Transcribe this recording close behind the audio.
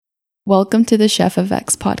Welcome to the Chef of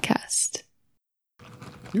X podcast.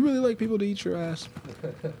 You really like people to eat your ass?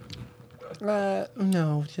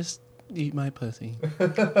 No, just eat my pussy.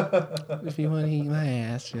 If you want to eat my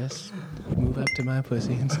ass, just move up to my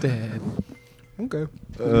pussy instead. Okay.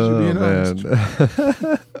 You're being honest.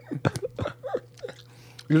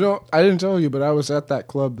 You know, I didn't tell you, but I was at that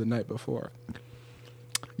club the night before.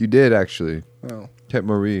 You did, actually. Oh. Ket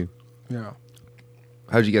Marie. Yeah.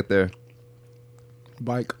 How'd you get there?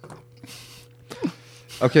 Bike.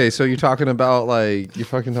 Okay, so you're fucking talking about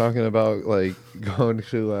like going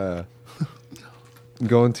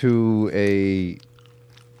to a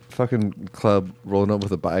fucking club, rolling up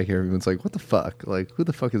with a bike, and everyone's like, what the fuck? Like, who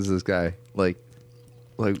the fuck is this guy? Like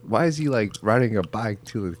why is he like riding a bike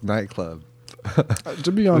to a nightclub?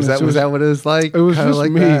 To be honest, was that what it was like? It was Kinda just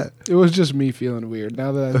like me. that? It was just me feeling weird.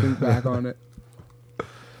 Now that I think back on it,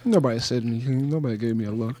 nobody said anything. Nobody gave me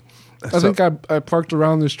a look. I think I parked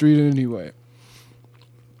around the street anyway.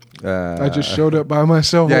 I just showed up by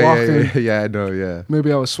myself walking. Yeah, I know, yeah.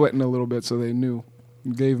 Maybe I was sweating a little bit, so they knew.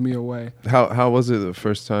 Gave me away. How was it the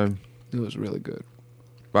first time? It was really good.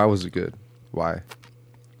 Why was it good? Why?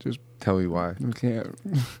 Just tell me why. I can't.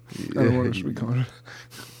 I don't want to speak on it.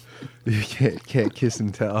 You can't kiss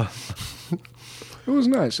and tell. It was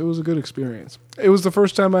nice. It was a good experience. It was the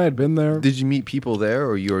first time I had been there. Did you meet people there,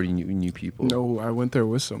 or you already knew people? No, I went there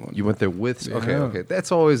with someone. You went there with... Yeah. Okay.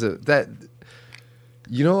 That's always that...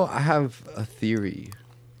 You know, I have a theory.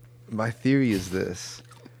 My theory is this,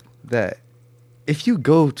 that if you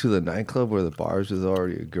go to the nightclub or the bars with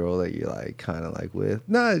already a girl that you're like kind of like with,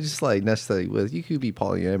 not just like necessarily with, you could be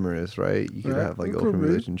polyamorous, right? You could have like open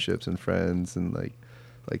relationships and friends and like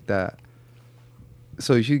that.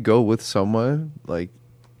 So if you go with someone like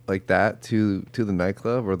that to the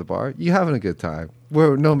nightclub or the bar, you're having a good time.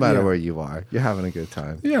 No matter where you are, you're having a good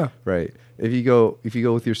time. Yeah. Right. If you go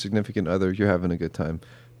with your significant other, you're having a good time.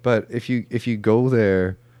 But if you go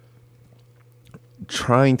there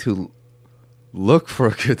trying to look for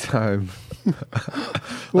a good time,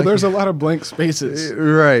 well, there's a lot of blank spaces.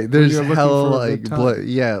 Right. There's hella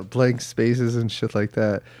like blank spaces and shit like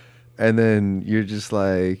that. And then you're just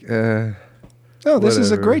like, oh, this is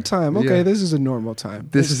a whatever. great time. Okay, Yeah. this is a normal time.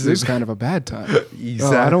 This is kind of a bad time. Exactly.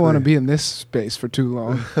 Oh, I don't want to be in this space for too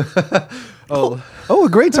long. Oh, a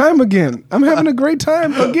great time again. I'm having a great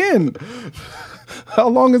time again. How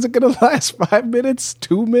long is it going to last? 5 minutes?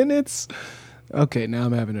 2 minutes? Okay, now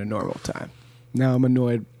I'm having a normal time. Now I'm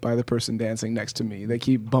annoyed by the person dancing next to me. They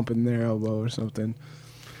keep bumping their elbow or something.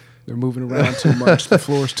 They're moving around too much. The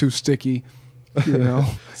floor's too sticky. You know?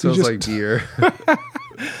 Smells like beer.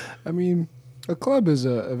 I mean, a club is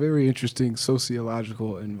a very interesting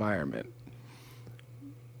sociological environment.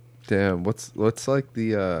 Damn, what's like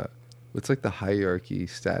the hierarchy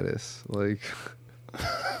status? Like,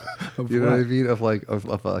 you know what I mean? Of like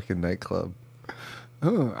a nightclub.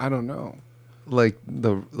 Oh, I don't know. Like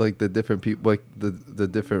the different people, like the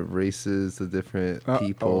different races, the different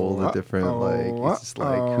people, the different like it's just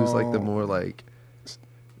like who's like the more like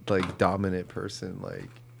dominant person. Like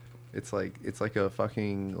it's like a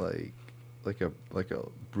fucking like a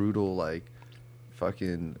brutal like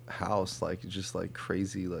fucking house, like just like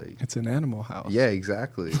crazy, like It's an animal house. yeah,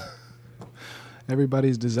 exactly.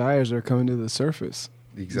 Everybody's desires are coming to the surface.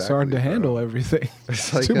 Exactly, It's hard to bro. handle everything.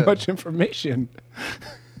 It's like too much information.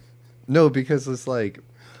 No, because it's like,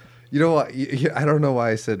 you know what? I don't know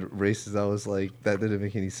why I said races. I was like, that didn't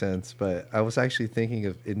make any sense. But I was actually thinking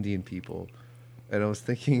of Indian people, and I was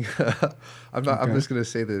thinking, I'm just gonna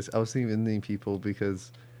say this. I was thinking of Indian people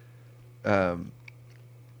because, I've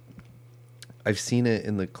seen it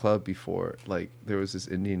in the club before. Like there was this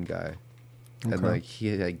Indian guy, and like he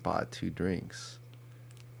had like bought 2 drinks.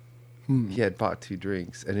 He had bought 2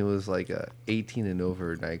 drinks, and it was like a 18 and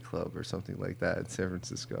over nightclub or something like that in San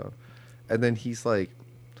Francisco. And then he's like,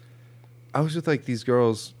 I was with like these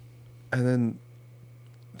girls, and then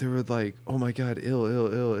they were like, "Oh my god, ill,"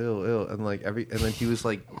 and like and then he was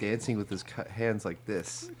like dancing with his hands like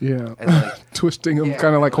this, Yeah, and like twisting them,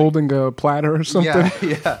 kind of like holding a platter or something.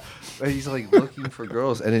 yeah. And he's like looking for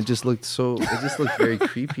girls, and it just looked very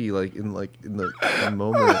creepy, like in the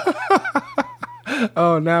moment.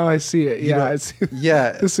 Oh, now I see it. Yeah, I see.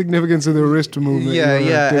 Yeah, the significance of the wrist movement.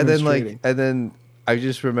 Yeah. And then I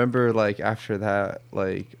just remember like after that,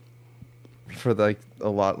 like for like a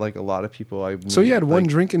lot of people I knew, so you had one like,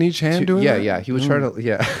 drink in each hand doing that? Yeah, he was trying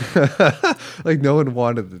to like no one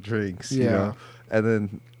wanted the drinks, you know? And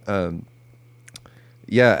then and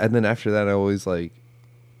then after that I always like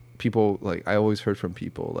people like I always heard from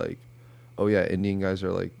people like, oh yeah, Indian guys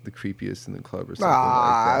are like the creepiest in the club or something like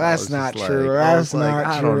that. That's not true. Like, that's not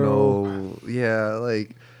I true. don't know. Yeah,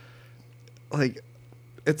 like like,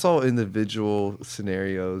 it's all individual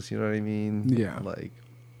scenarios. You know what I mean? Yeah. Like,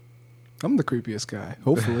 I'm the creepiest guy.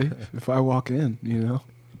 Hopefully, if I walk in,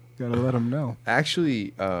 gotta let them know.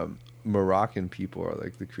 actually, Moroccan people are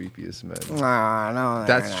like the creepiest men. No,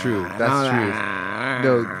 That's true. That's true.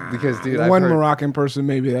 No, because dude, I've one heard, Moroccan person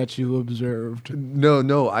maybe that you observed.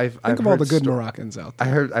 No, I've Think of heard all the good sto- Moroccans out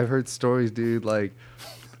there. I've heard stories, dude, like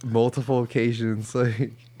multiple occasions.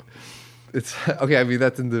 Like, it's okay. I mean,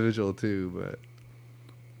 that's individual too, but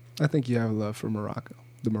I think you have a love for Morocco,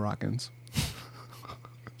 the Moroccans.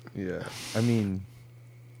 yeah. I mean,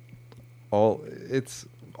 all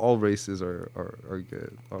races are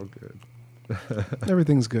good. All good.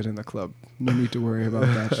 Everything's good in the club. No need to worry about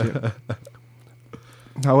that shit.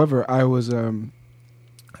 However, I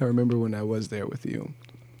remember when I was there with you,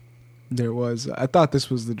 I thought this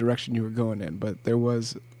was the direction you were going in, but there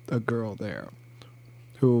was a girl there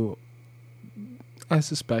who I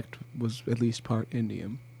suspect was at least part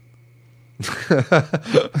Indian.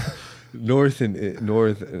 North Indian,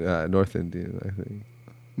 I think.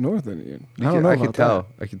 North Indian. I don't know I about could tell.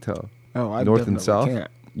 that. I could tell. Oh, I North and definitely South?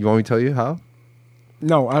 can't. You want me to tell you how?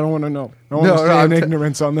 No, I don't want to know. I want to No, stay I'm in t-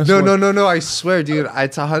 ignorance on this No, one. no. I swear, dude.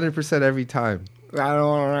 It's 100% every time. I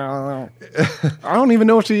don't know. I don't even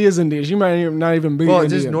know if she is Indian. She might not even be Well,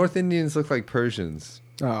 Indian. just North Indians look like Persians.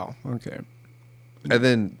 Oh, okay. And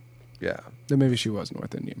then, yeah. Then maybe she was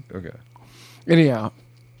North Indian. Okay. Anyhow,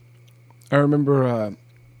 I remember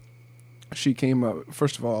she came up.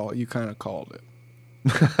 First of all, you kind of called it.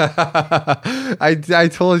 I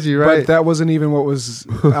told you, right? But that wasn't even what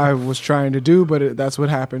I was trying to do, but that's what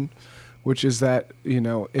happened, which is that,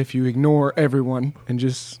 if you ignore everyone and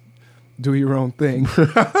just do your own thing,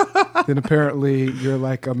 then apparently you're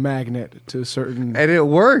like a magnet to certain And it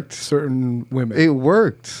worked. women. It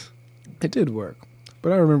worked. It did work.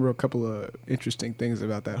 But I remember a couple of interesting things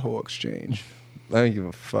about that whole exchange. I don't give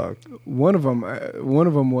a fuck. One of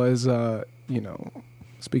them was,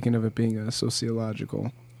 speaking of it being a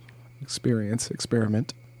sociological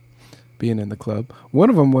experiment, being in the club. One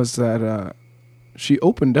of them was that she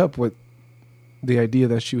opened up with the idea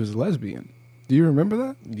that she was lesbian. Do you remember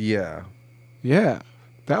that? Yeah. Yeah,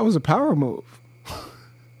 that was a power move.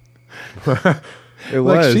 It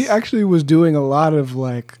was. She actually was doing a lot of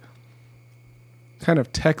kind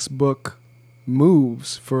of textbook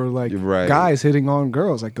moves for You're right. guys hitting on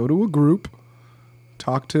girls. Like, go to a group,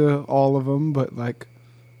 talk to all of them, but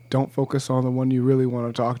don't focus on the one you really want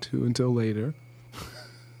to talk to until later.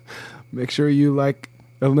 Make sure you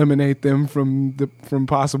eliminate them from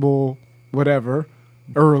possible whatever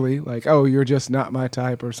early. Like, oh, you're just not my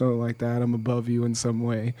type or something like that. I'm above you in some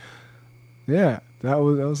way. Yeah, I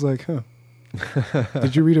was like, huh.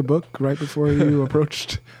 Did you read a book right before you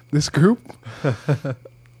approached this group?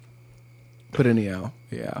 But anyhow,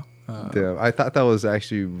 yeah. Damn, I thought that was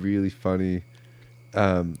actually really funny.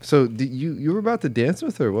 So did you were about to dance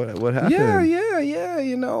with her? What happened? Yeah.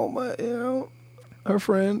 Her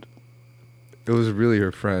friend. It was really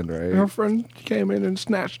her friend, right? Her friend came in and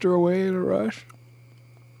snatched her away in a rush.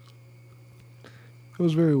 It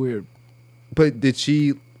was very weird. But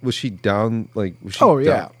was she down? Like, was she Oh,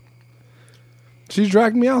 yeah. down? She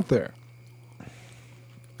dragged me out there.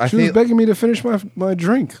 I She was think begging me to finish my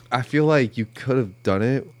drink. I feel like you could have done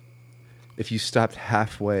it if you stopped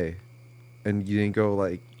halfway and you didn't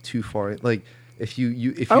go too far. Like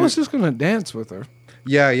if I was just going to dance with her.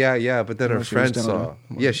 Yeah. But then her Unless she was friend down, saw. huh?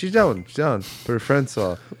 Yeah, she's down. But her friend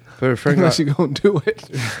saw. But her friend Unless got. you going to do it.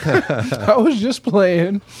 I was just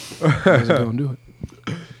playing. I was going to do it.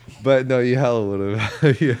 But no, you hella would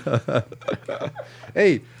have. Yeah.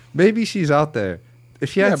 Hey, maybe she's out there.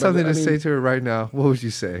 If you had Yeah, but, something I to mean- say to her right now, what would you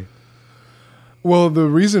say? Well, the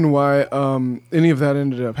reason why any of that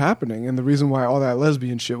ended up happening and the reason why all that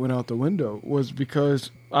lesbian shit went out the window was because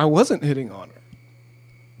I wasn't hitting on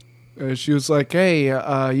her. She was like, hey,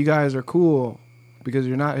 you guys are cool because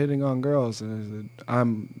you're not hitting on girls. And I said,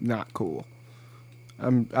 I'm not cool.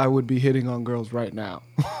 I would be hitting on girls right now.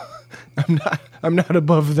 I'm not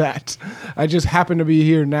above that. I just happen to be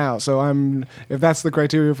here now. So if that's the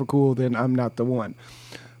criteria for cool, then I'm not the one.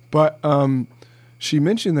 But she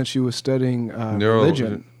mentioned that she was studying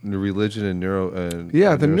religion. Religion and neuro. And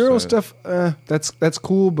Yeah, the neuro neuroscience. stuff, that's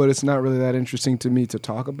cool, but it's not really that interesting to me to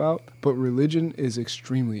talk about. But religion is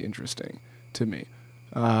extremely interesting to me.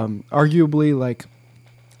 Arguably,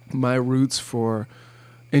 my roots for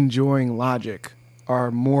enjoying logic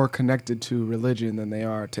are more connected to religion than they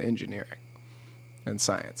are to engineering and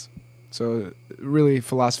science. So really,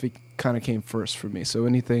 philosophy kind of came first for me. So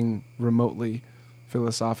anything remotely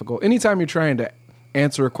philosophical, anytime you're trying to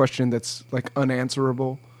answer a question that's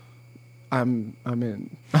unanswerable, I'm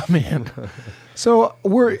in. I'm in. So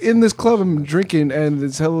we're in this club, I'm drinking, and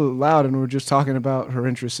it's hella loud, and we're just talking about her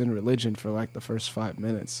interest in religion for like the first 5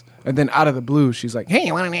 minutes. And then out of the blue, she's like, hey,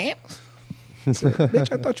 you want a nap? It's like,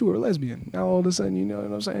 bitch, I thought you were a lesbian. Now all of a sudden, you know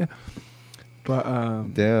what I'm saying?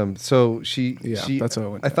 But damn. So yeah, she that's how it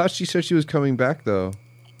went I down. thought she said she was coming back though.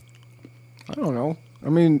 I don't know. I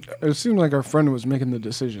mean, it seemed like our friend was making the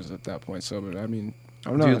decisions at that point. So, but I mean,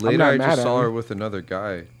 I'm not. Dude, later I'm not I mad just at saw her. her with another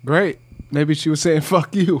guy. Great. Maybe she was saying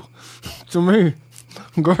 "fuck you" to me.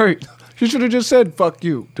 Great. She should have just said "fuck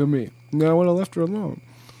you" to me. No, I would have left her alone.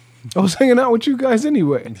 I was hanging out with you guys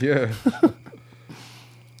anyway. Yeah.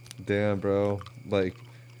 Damn, bro. Like,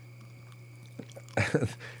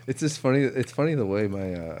 it's just funny. It's funny the way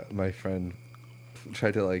my friend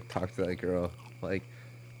tried to like talk to that girl. Like,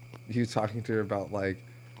 he was talking to her about like,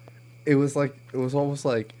 it was almost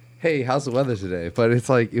like, hey, how's the weather today? But it's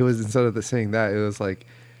like, it was, instead of saying that, it was like,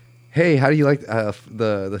 hey, how do you like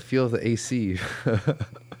the feel of the AC?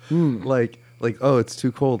 Like, oh, it's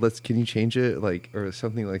too cold. Can you change it? Like, or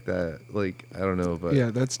something like that. Like, I don't know, but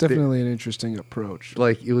Yeah, that's definitely an interesting approach.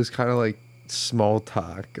 like, it was kind of like small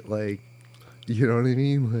talk. Like, you know what I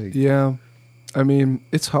mean? Like, Yeah. I mean,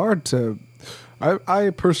 it's hard to.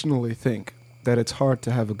 I personally think that it's hard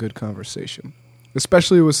to have a good conversation,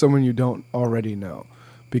 especially with someone you don't already know,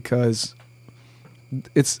 because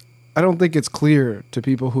I don't think it's clear to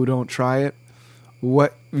people who don't try it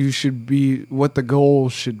what the goal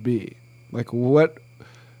should be. Like,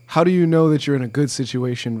 how do you know that you're in a good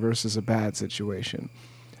situation versus a bad situation?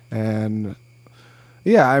 And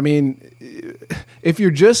yeah, I mean, if you're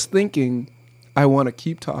just thinking, I want to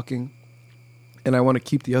keep talking and I want to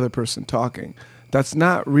keep the other person talking, that's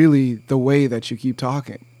not really the way that you keep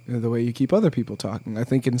talking, the way you keep other people talking. I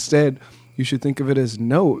think instead you should think of it as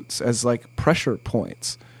nodes, as like pressure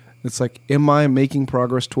points. It's like, am I making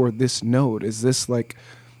progress toward this node? Is this like,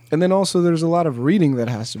 and then also there's a lot of reading that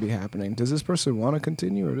has to be happening. Does this person want to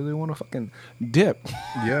continue or do they want to fucking dip?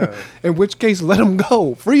 yeah. In which case, let them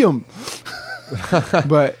go, free them.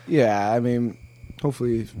 But yeah, I mean,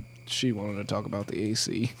 hopefully she wanted to talk about the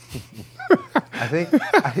AC. I think,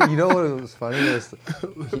 you know what was funny was,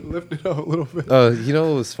 Lift it up a little bit. you know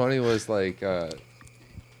what was funny was like,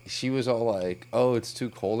 she was all like, oh, it's too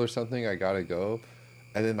cold or something, I gotta go.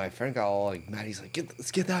 And then my friend got all like mad. He's like,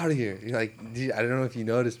 let's get out of here. You're like, I don't know if you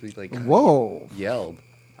noticed, but he like, Whoa. yelled,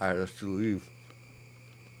 all right, let's leave.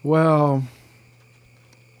 Well,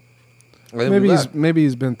 And then we left. maybe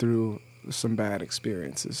he's been through some bad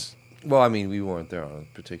experiences. Well, I mean, we weren't there on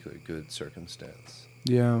a particularly good circumstance.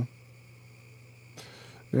 Yeah.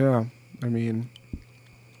 Yeah. I mean,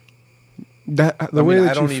 the way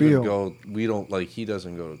that I don't you even feel. go. We don't like. He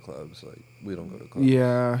doesn't go to clubs. Like, we don't go to clubs.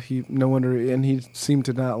 Yeah, no wonder, and he seemed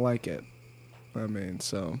to not like it. I mean,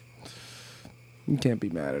 so you can't be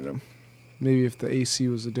mad at him. Maybe if the AC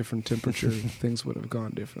was a different temperature, things would have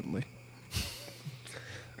gone differently.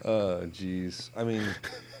 Jeez. I mean,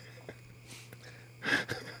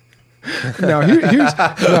 Now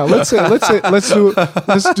let's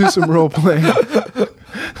do some role playing.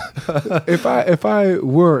 If I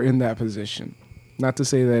were in that position, not to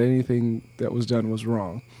say that anything that was done was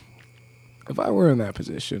wrong. If I were in that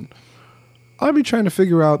position, I'd be trying to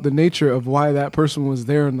figure out the nature of why that person was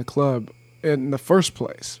there in the club in the first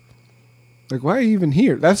place. Like, why are you even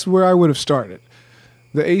here? That's where I would have started.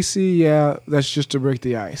 The AC, yeah, that's just to break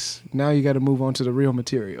the ice. Now you got to move on to the real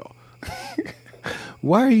material.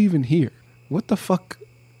 Why are you even here? What the fuck?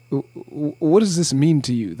 What does this mean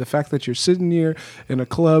to you? The fact that you're sitting here in a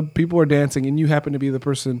club, people are dancing, and you happen to be the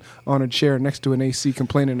person on a chair next to an AC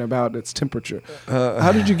complaining about its temperature.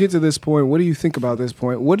 How did you get to this point? What do you think about this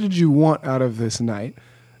point? What did you want out of this night?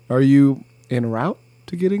 Are you en route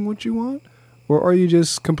to getting what you want? Or are you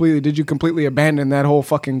just did you completely abandon that whole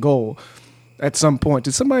fucking goal at some point?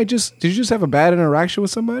 Did you just have a bad interaction with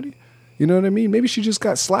somebody? You know what I mean? Maybe she just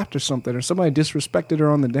got slapped or something, or somebody disrespected her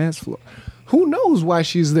on the dance floor. Who knows why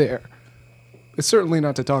she's there? It's certainly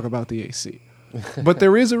not to talk about the AC. But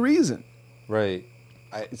there is a reason. right.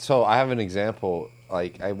 So I have an example.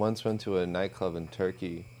 Like, I once went to a nightclub in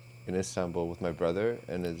Turkey, in Istanbul, with my brother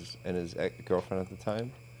and his girlfriend at the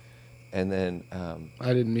time, and then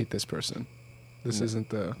I didn't meet this person. This isn't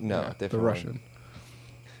the different Russian. one.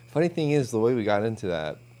 Funny thing is, the way we got into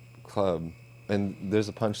that club, and there's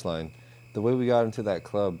a punchline. The way we got into that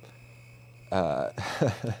club, you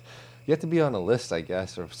have to be on a list, I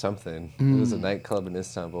guess, or something. It was a nightclub in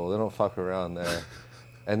Istanbul. They don't fuck around there.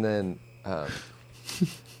 And then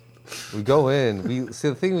we go in.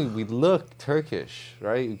 We look Turkish,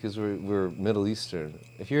 right? Because we're Middle Eastern.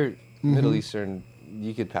 If you're Middle Eastern,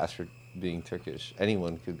 you could pass for being Turkish.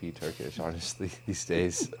 Anyone could be Turkish, honestly, these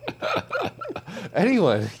days.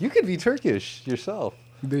 Anyone. You could be Turkish yourself.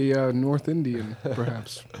 The North Indian,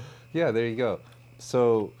 perhaps. Yeah, there you go.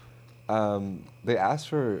 So they asked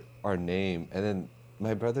for our name, and then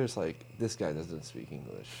my brother's like, this guy doesn't speak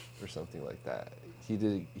English or something like that. He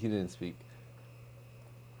didn't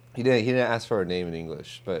ask for our name in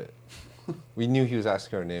English, but we knew he was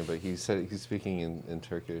asking our name, but he said he's speaking in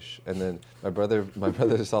Turkish. And then my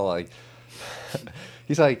brother's all like,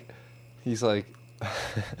 he's like,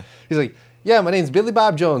 yeah, my name's Billy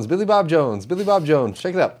Bob Jones, Billy Bob Jones, Billy Bob Jones.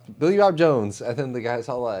 Check it out, Billy Bob Jones. And then the guy's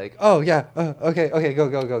all like, oh yeah, okay,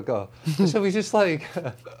 go. So we just like,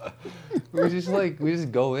 we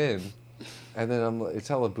just go in. And then it's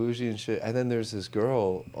hella bougie and shit. And then there's this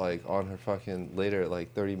girl, like, on her fucking, later,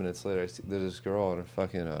 like, 30 minutes later, there's this girl on her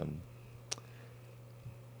fucking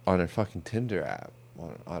Tinder app,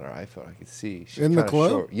 on her iPhone. I could see. She's in the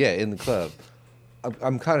club? Short. Yeah, in the club.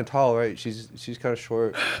 I'm kind of tall, right? She's kind of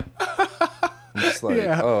short. I'm just like,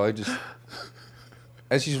 yeah.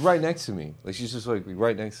 And she's right next to me. Like, she's just, like,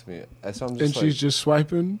 right next to me. And so I'm just she's just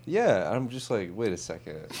swiping? Yeah, I'm just like, wait a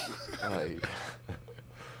second. Like...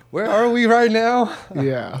 Where are we right now?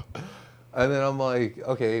 Yeah. And then I'm like,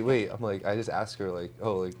 okay, wait. I'm like, I just asked her, like,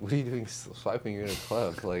 oh, like, what are you doing swiping in a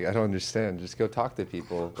club? Like, I don't understand. Just go talk to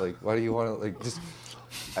people. Like, why do you want to, like, just...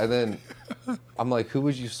 And then I'm like, who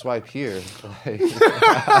would you swipe here? Like,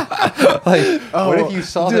 what if you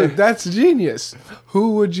saw dude, that's genius.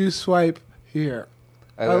 Who would you swipe here?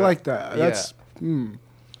 I like that. That's...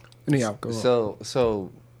 Anyhow, go on.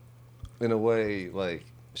 So, in a way, like,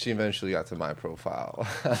 she eventually got to my profile.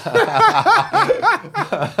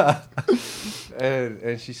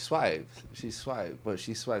 and she swiped. But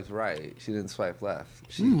she swiped right. She didn't swipe left.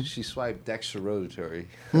 She swiped dexterotatory.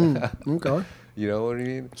 Okay. You know what I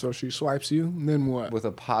mean? So she swipes you, and then what? With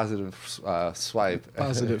a positive swipe.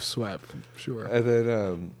 Positive swipe, sure. And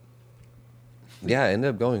then, I ended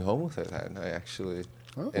up going home with her that night, actually.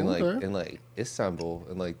 Oh, in okay. like Istanbul,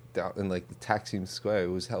 and like down in like the Taksim Square. It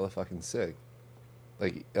was hella fucking sick.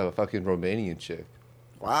 Like a fucking Romanian chick.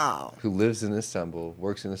 Wow. Who lives in Istanbul,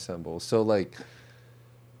 works in Istanbul. So like,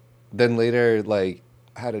 then later, like,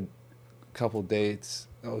 I had a couple dates.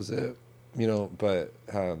 That was it, you know. But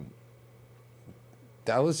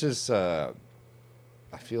that was just, I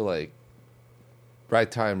feel like, right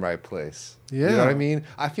time, right place. Yeah. You know what I mean?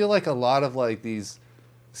 I feel like a lot of like these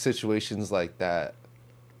situations like that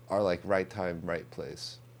are like right time, right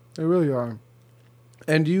place. They really are.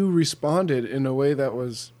 And you responded in a way that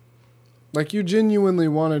was, like, you genuinely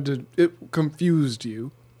wanted to, it confused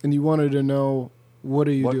you, and you wanted to know, what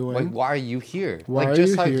are you doing? Like, why are you here? Why like, are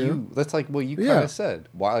just you like here? you, that's like what you kind of said.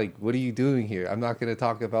 Why, like, what are you doing here? I'm not going to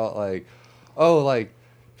talk about, like, oh, like,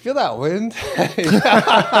 feel that wind?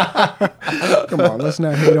 Come on, let's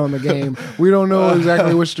not hate on the game. We don't know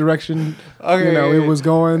exactly which direction, it was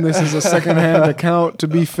going. This is a secondhand account, to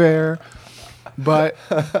be fair. But,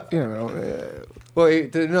 well,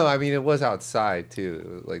 no, I mean, it was outside, too. It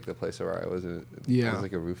was like the place where I was. It was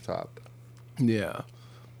like a rooftop. Yeah.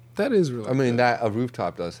 That is really I mean, a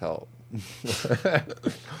rooftop does help.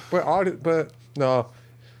 But no.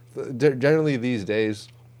 Generally these days,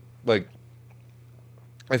 like,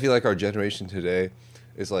 I feel like our generation today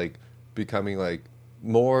is, like, becoming, like,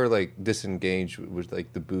 more, like, disengaged with,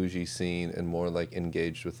 like, the bougie scene and more, like,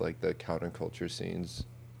 engaged with, like, the counterculture scenes.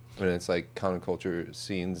 And it's like counterculture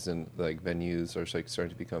scenes and like venues are like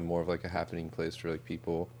starting to become more of like a happening place for like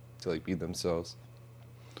people to like be themselves.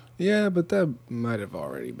 Yeah, but that might have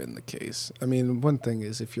already been the case. I mean, one thing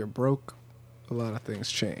is if you're broke, a lot of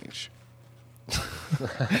things change.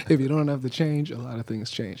 If you don't have the change, a lot of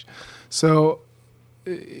things change. So,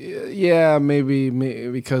 yeah, maybe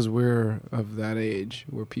because we're of that age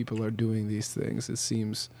where people are doing these things, it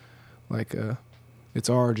seems like it's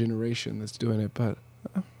our generation that's doing it, but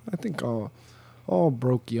I think all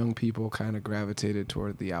broke young people kind of gravitated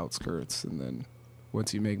toward the outskirts, and then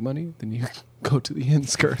once you make money, then you go to the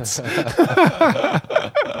inskirts.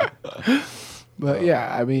 But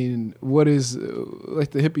yeah, I mean, what is like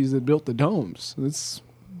the hippies that built the domes? It's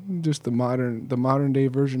just the modern day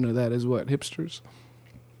version of that is what? Hipsters?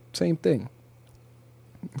 Same thing.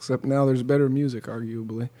 Except now there's better music,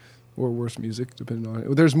 arguably, or worse music, depending on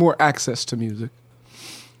it. There's more access to music.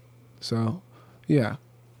 So, yeah.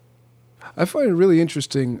 I find it really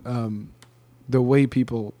interesting the way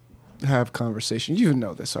people have conversations. You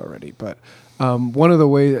know this already, but one of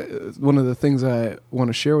the things I want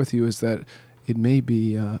to share with you is that it may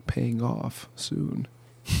be paying off soon.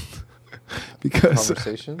 Because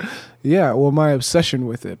Conversation? Yeah, well, my obsession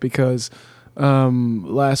with it, because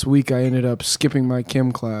Last week I ended up skipping my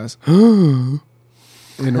chem class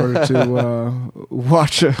in order to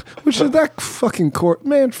watch which is that fucking course.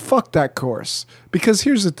 Man, fuck that course. Because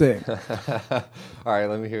here's the thing. All right,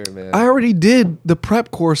 let me hear it, man. I already did the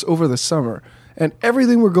prep course over the summer, and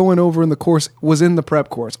everything we're going over in the course was in the prep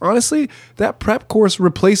course. Honestly, that prep course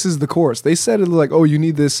replaces the course. They said it like, oh, you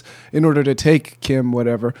need this in order to take chem,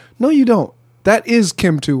 whatever. No, you don't. That is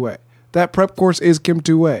Chem 2A. That prep course is Chem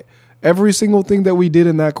 2A. Every single thing that we did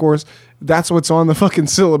in that course, that's what's on the fucking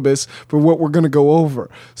syllabus for what we're going to go over.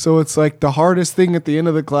 So it's like the hardest thing at the end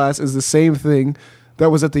of the class is the same thing that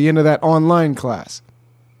was at the end of that online class.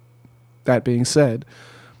 That being said,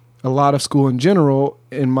 a lot of school in general,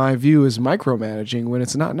 in my view, is micromanaging when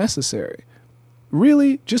it's not necessary.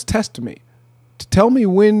 Really, just test me. Tell me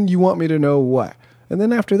when you want me to know what. And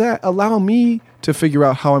then after that, allow me to figure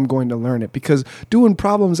out how I'm going to learn it. Because doing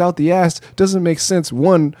problems out the ass doesn't make sense,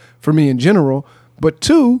 one, for me in general, but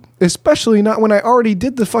two, especially not when I already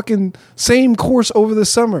did the fucking same course over the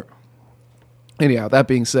summer. Anyhow, that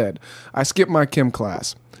being said, I skipped my chem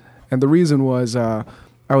class. And the reason was I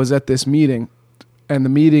was at this meeting, and the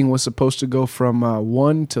meeting was supposed to go from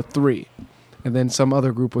 1 to 3. And then some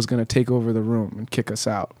other group was going to take over the room and kick us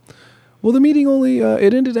out. Well, the meeting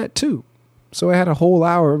it ended at 2. So I had a whole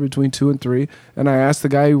hour between 2 and 3, and I asked the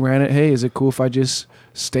guy who ran it, hey, is it cool if I just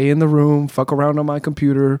stay in the room, fuck around on my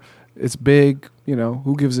computer? It's big,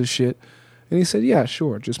 who gives a shit? And he said, yeah,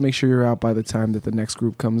 sure. Just make sure you're out by the time that the next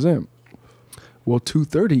group comes in. Well,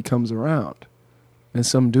 2:30 comes around, and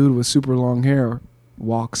some dude with super long hair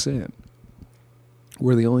walks in.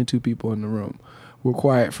 We're the only 2 people in the room. We're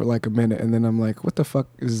quiet for like a minute, and then I'm like, what the fuck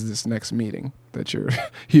is this next meeting that you're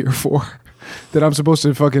here for? That I'm supposed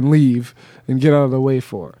to fucking leave and get out of the way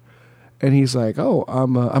for? And he's like, oh,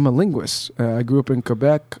 I'm a linguist. I grew up in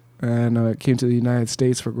Quebec and came to the United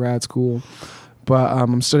States for grad school, but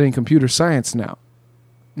I'm studying computer science now.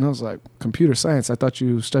 And I was like, computer science? I thought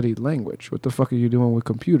you studied language. What the fuck are you doing with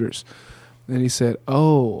computers? And he said,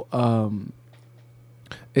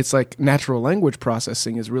 it's like natural language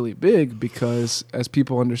processing is really big because as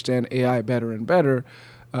people understand AI better and better,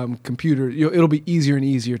 it'll be easier and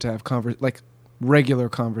easier to have regular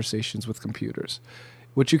conversations with computers.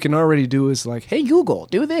 What you can already do is like, hey, Google,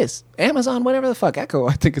 do this. Amazon, whatever the fuck, Echo,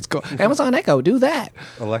 I think it's called. Amazon Echo, do that.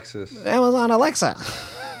 Amazon Alexa.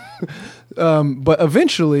 But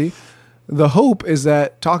eventually, the hope is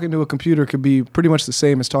that talking to a computer could be pretty much the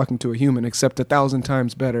same as talking to a human, except 1,000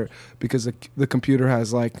 times better because the computer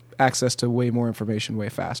has like access to way more information way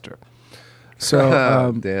faster.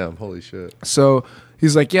 So damn, holy shit. So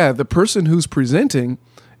he's like, yeah, the person who's presenting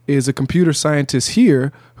is a computer scientist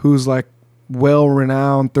here who's like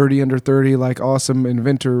well-renowned, 30 under 30, like awesome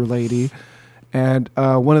inventor lady. And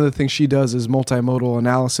one of the things she does is multimodal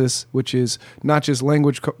analysis, which is not just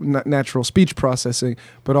language, natural speech processing,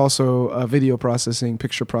 but also video processing,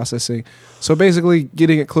 picture processing. So basically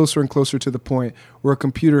getting it closer and closer to the point where a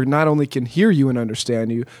computer not only can hear you and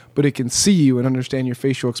understand you, but it can see you and understand your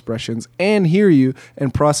facial expressions and hear you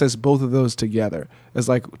and process both of those together as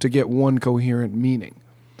like to get one coherent meaning.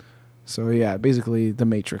 So yeah, basically the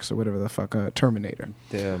Matrix or whatever the fuck, Terminator.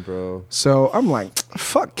 Damn, bro. So I'm like,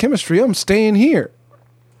 fuck chemistry, I'm staying here.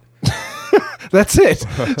 That's it.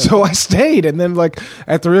 So I stayed, and then like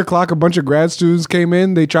at 3:00, a bunch of grad students came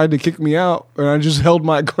in. They tried to kick me out, and I just held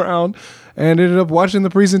my ground and ended up watching the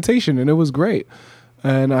presentation, and it was great.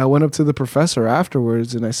 And I went up to the professor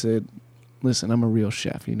afterwards, and I said, listen, I'm a real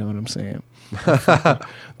chef, you know what I'm saying?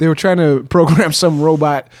 They were trying to program some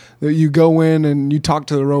robot that you go in and you talk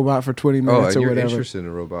to the robot for 20 minutes or you're whatever. Interested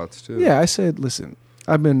in robots too. Yeah, I said, listen,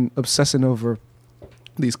 I've been obsessing over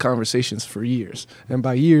these conversations for years. And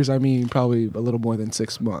by years, I mean probably a little more than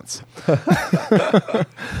 6 months. But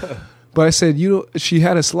I said, she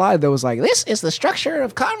had a slide that was like, this is the structure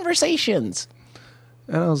of conversations.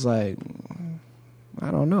 And I was like,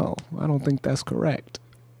 I don't know. I don't think that's correct.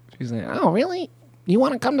 She's like, oh, really? You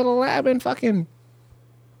want to come to the lab and fucking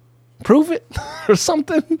prove it or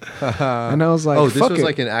something? And I was like, this was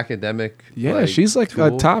like an academic. Yeah, she's like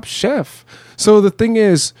tool? a top chef. So the thing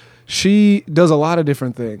is, she does a lot of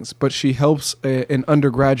different things, but she helps an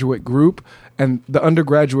undergraduate group. And the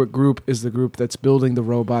undergraduate group is the group that's building the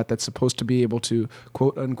robot that's supposed to be able to,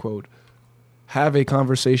 quote unquote, have a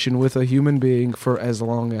conversation with a human being for as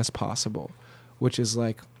long as possible, which is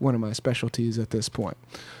like one of my specialties at this point.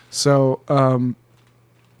 So,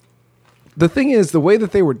 the thing is, the way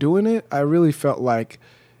that they were doing it, I really felt like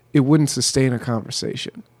it wouldn't sustain a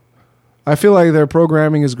conversation. I feel like their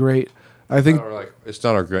programming is great. I think it's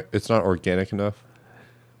not organic enough.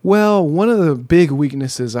 Well, one of the big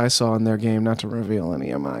weaknesses I saw in their game, not to reveal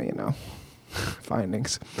any of my,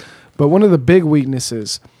 findings. But one of the big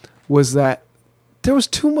weaknesses was that there was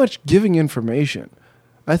too much giving information.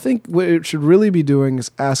 I think what it should really be doing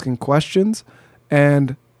is asking questions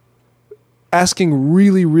and asking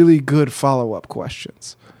really, really good follow-up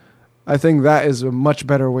questions. I think that is a much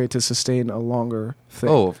better way to sustain a longer thing.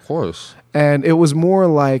 Oh, of course. And it was more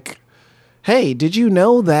like, hey, did you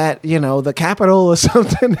know that, the capital of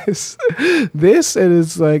something is this? And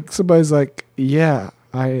it's like, somebody's like, yeah,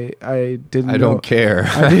 I didn't know. I don't care.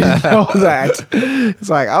 I didn't know that. It's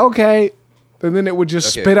like, okay. And then it would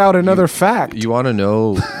just spit out another fact. You want to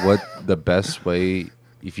know what the best way,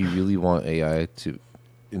 if you really want AI to,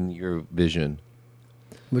 in your vision.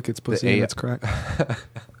 Look, it's pussy and it's crack.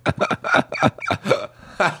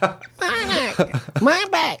 My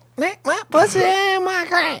back, my pussy and my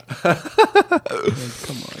crack.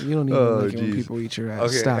 Come on, you don't even like it when people eat your ass.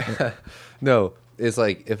 Okay. Stop it. No, it's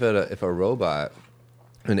like if a robot,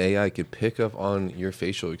 an AI could pick up on your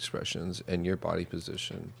facial expressions and your body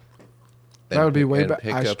position. That would be way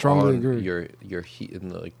better. I strongly agree. Your heat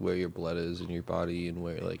and like where your blood is in your body and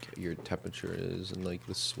where like your temperature is and like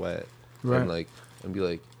the sweat, right? And be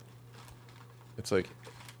like, it's like,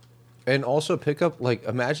 and also pick up like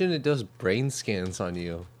imagine it does brain scans on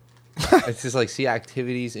you. It's just like see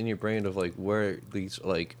activities in your brain of like where these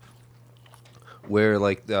like where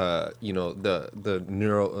like the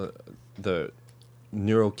the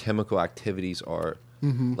neurochemical activities are.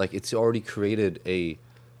 Mm-hmm. Like it's already created a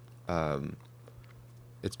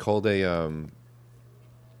it's called a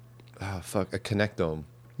connectome.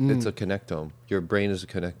 It's a connectome. Your brain is a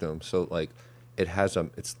connectome. So like it has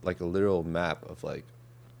it's like a literal map of like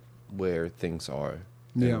where things are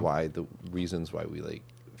and why the reasons why we like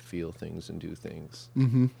feel things and do things.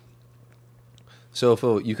 Mm-hmm. So if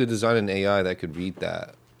you could design an AI that could read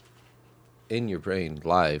that in your brain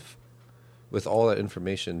live with all that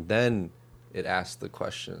information, then it asks the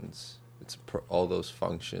questions. It's all those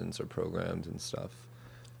functions are programmed and stuff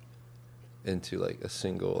into like a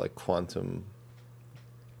single like quantum,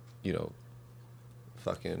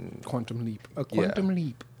 fucking quantum leap. A quantum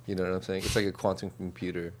leap. You know what I'm saying? It's like a quantum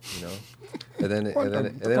computer, And then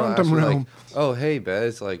Quantum I'll ask you realm. like, "Oh, hey,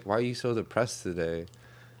 Bez, like, why are you so depressed today?"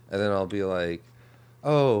 And then I'll be like,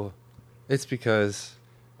 "Oh, it's because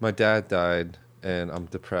my dad died and I'm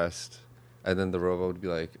depressed." And then the robot would be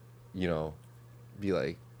like,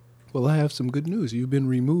 Well, I have some good news. You've been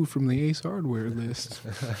removed from the Ace Hardware list.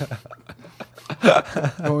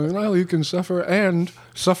 Oh, now you can suffer in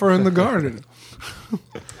the garden.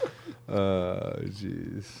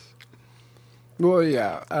 Jeez. Well,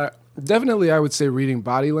 yeah. Definitely, I would say reading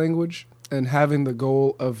body language and having the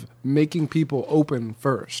goal of making people open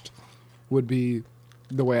first would be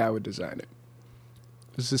the way I would design it.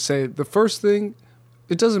 Is to say the first thing,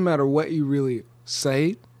 it doesn't matter what you really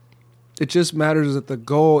say. It just matters that the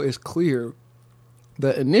goal is clear,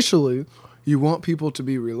 that initially you want people to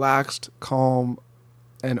be relaxed, calm,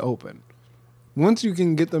 and open. Once you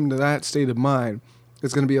can get them to that state of mind,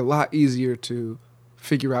 it's going to be a lot easier to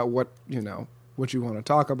figure out what you want to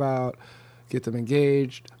talk about, get them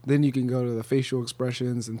engaged. Then you can go to the facial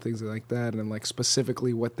expressions and things like that, and like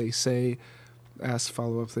specifically what they say, ask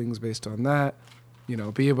follow-up things based on that.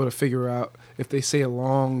 Be able to figure out if they say a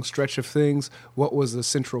long stretch of things, what was the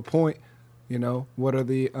central point? What are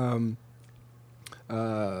the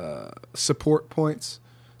support points?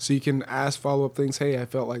 So you can ask follow-up things. Hey, I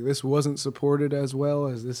felt like this wasn't supported as well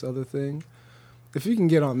as this other thing. If you can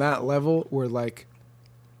get on that level where, like,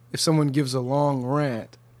 if someone gives a long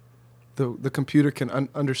rant, the computer can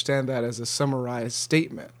understand that as a summarized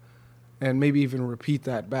statement and maybe even repeat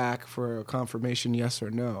that back for a confirmation yes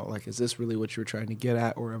or no. Like, is this really what you're trying to get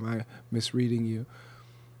at, or am I misreading you?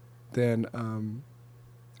 Then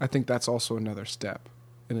I think that's also another step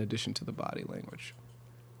in addition to the body language.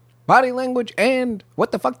 Body language and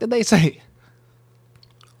what the fuck did they say?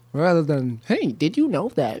 Rather than, hey, did you know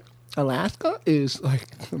that Alaska is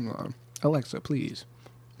like, come on, Alexa, please.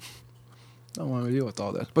 I don't want to deal with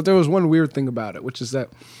all this. But there was one weird thing about it, which is that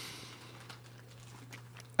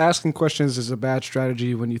asking questions is a bad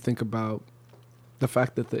strategy when you think about the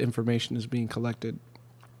fact that the information is being collected.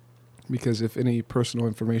 Because if any personal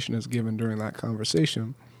information is given during that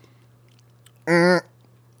conversation,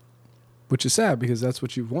 which is sad because that's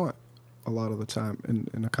what you want a lot of the time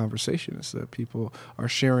in a conversation, is that people are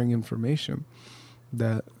sharing information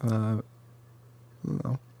that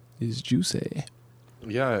is juicy.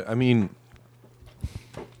 Yeah, I mean,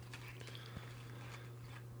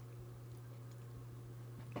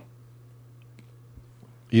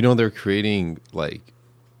 they're creating like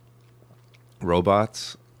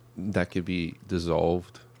robots that could be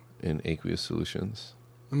dissolved in aqueous solutions.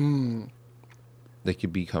 they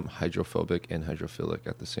could become hydrophobic and hydrophilic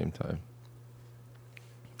at the same time.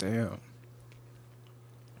 Damn.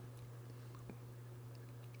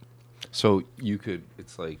 So you could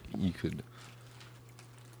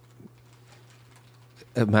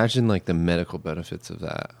imagine like the medical benefits of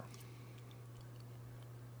that.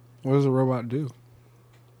 What does a robot do?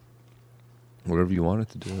 Whatever you want it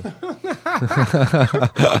to do.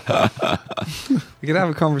 You can have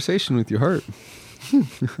a conversation with your heart.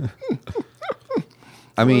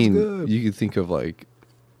 I mean, good. you could think of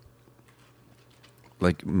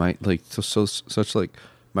such like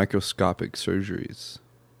microscopic surgeries.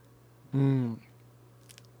 Mm.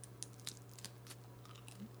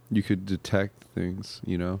 You could detect things,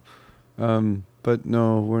 you know. But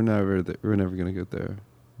no, we're never gonna get there.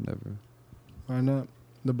 Never. Why not?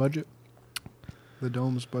 The budget? The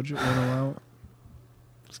dome's budget won't allow it?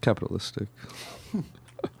 It's capitalistic.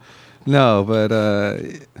 No, but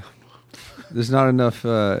there's not enough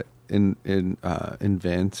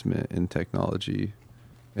advancement in technology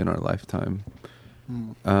in our lifetime.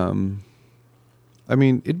 Mm. I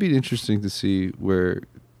mean, it'd be interesting to see where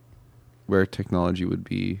technology would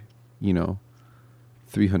be, you know,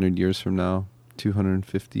 300 years from now,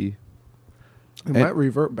 250. It might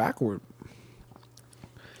revert backward.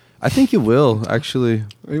 I think it will, actually.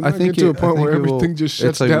 It might get to a point where everything just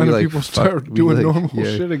shuts down and people start doing normal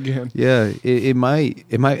shit again. Yeah, it might,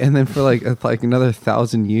 and then for like another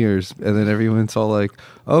 1,000 years, and then everyone's all like,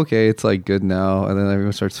 okay, it's like good now, and then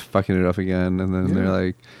everyone starts fucking it up again, and then they're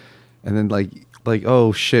like, and then like,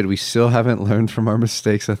 oh shit, we still haven't learned from our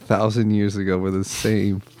mistakes 1,000 years ago. We're the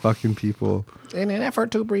same fucking people. In an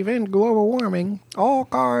effort to prevent global warming, all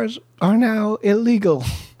cars are now illegal.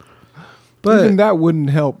 But even that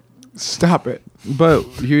wouldn't help stop it.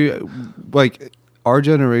 But you, like, our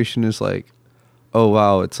generation is like, oh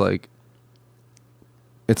wow, it's like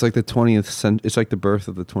the 20th century. It's like the birth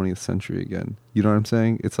of the 20th century again. You know what I'm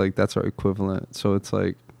saying? It's like that's our equivalent. So it's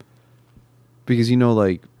like, because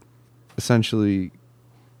like, essentially,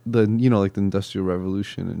 like the Industrial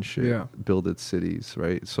Revolution and shit builded cities,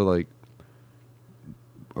 right? So like,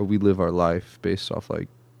 or we live our life based off like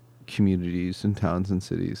communities and towns and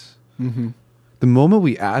cities. Mm-hmm. The moment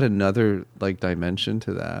we add another like dimension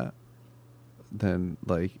to that, then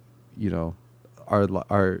like, you know,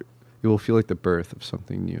 our it will feel like the birth of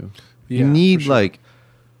something new. Yeah, you need sure. like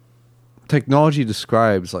technology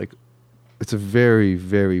describes like it's a very,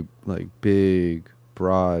 very like big,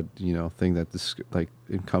 broad, you know, thing that like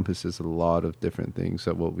encompasses a lot of different things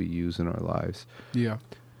that what we use in our lives. Yeah.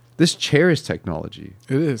 This chair is technology.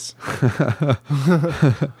 It is.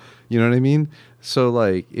 You know what I mean? So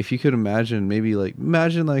like, if you could imagine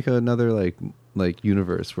like another like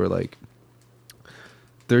universe where like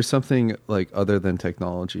there's something like other than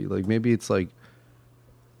technology. Like maybe it's like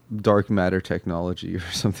dark matter technology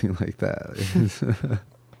or something like that.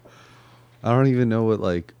 I don't even know what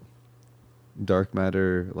like dark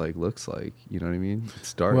matter like looks like. You know what I mean?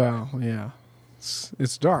 It's dark. Well, yeah.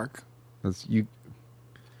 It's dark. It's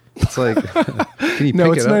like, can you no,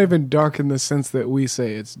 pick it's it not up? even dark in the sense that we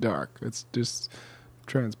say it's dark. It's just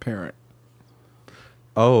transparent.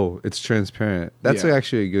 Oh, it's transparent. That's Yeah.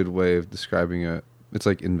 actually a good way of describing it. It's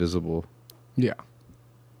like invisible, Yeah.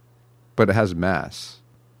 but it has mass.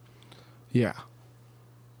 Yeah.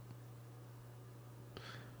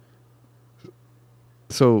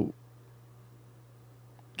 So,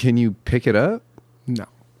 can you pick it up? No.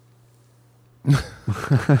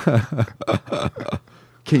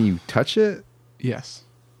 Can you touch it? Yes.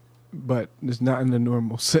 But it's not in the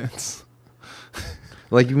normal sense.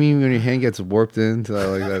 Like, you mean when your hand gets warped into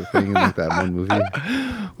like that thing in like that one movie?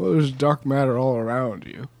 Well, there's dark matter all around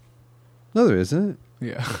you. No, there isn't.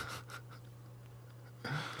 Yeah.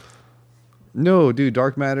 No, dude,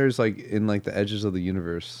 dark matter is like in like the edges of the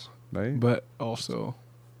universe, right? But also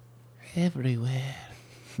everywhere.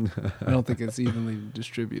 I don't think it's evenly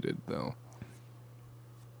distributed though.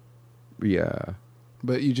 Yeah.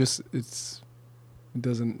 But you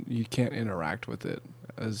can't interact with it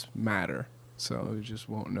as matter. So you just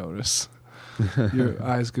won't notice. Your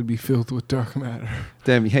eyes could be filled with dark matter.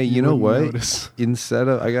 Damn, hey, you know wouldn't what? notice.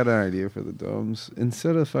 I got an idea for the domes.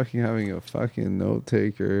 Instead of fucking having a fucking note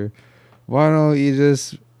taker, why don't we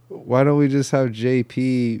just have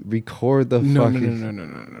JP record the fucking...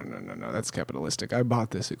 No. That's capitalistic. I bought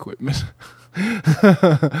this equipment.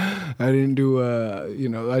 I didn't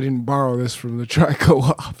I didn't borrow this from the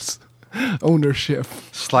tri-co-ops. Ownership.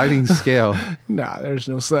 Sliding scale. Nah, there's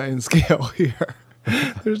no sliding scale here.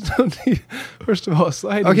 There's no need. First of all,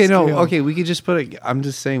 sliding Okay, scale. no, okay, we could just I'm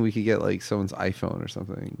just saying we could get like someone's iPhone or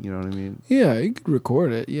something. You know what I mean? Yeah, you could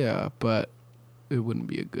record it, yeah, but it wouldn't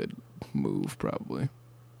be a good move probably,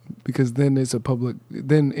 because then it's a public.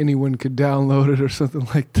 Then anyone could download it or something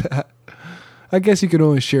like that. I guess you could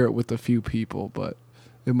only share it with a few people, but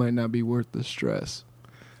it might not be worth the stress.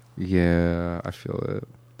 Yeah, I feel it.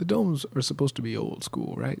 The domes are supposed to be old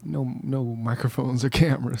school, right? No microphones or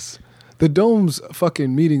cameras. The domes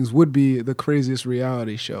fucking meetings would be the craziest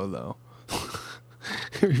reality show, though.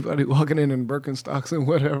 Everybody walking in Birkenstocks and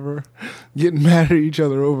whatever, getting mad at each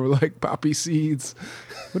other over like poppy seeds.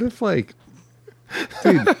 What if like,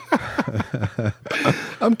 dude?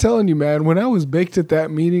 I'm telling you, man, when I was baked at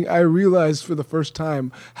that meeting, I realized for the first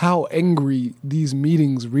time how angry these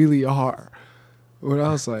meetings really are. When I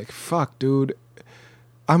was like, fuck, dude,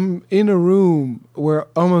 I'm in a room where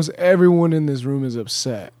almost everyone in this room is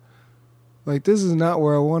upset. Like, this is not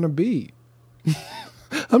where I want to be.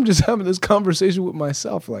 I'm just having this conversation with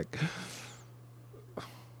myself, like,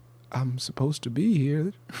 I'm supposed to be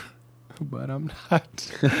here, but I'm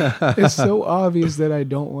not. It's so obvious that I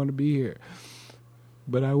don't want to be here,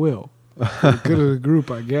 but I will. For the good of the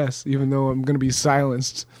group, I guess, even though I'm going to be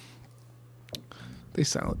silenced. They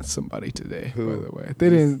silenced somebody today, Who? by the way. They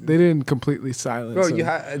didn't completely silence Bro,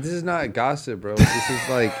 him. this is not gossip, bro. This is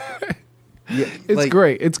like, yeah, It's like,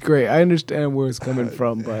 great. It's great. I understand where it's coming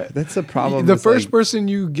from, but that's the problem. the is, first like, person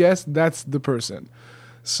you guess, that's the person.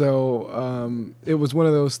 So it was one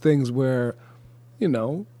of those things where,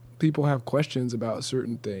 people have questions about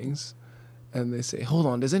certain things, and they say, "Hold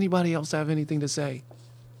on, does anybody else have anything to say?"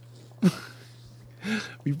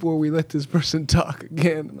 Before we let this person talk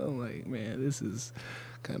again. And I'm like, man, this is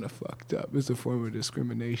kind of fucked up. It's a form of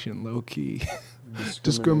discrimination, low key.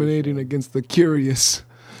 Discriminating against the curious.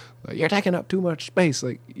 Like, you're taking up too much space.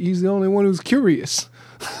 Like, he's the only one who's curious.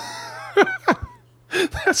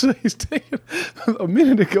 That's what he's taking. A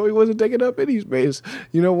minute ago, he wasn't taking up any space.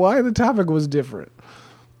 You know why? The topic was different.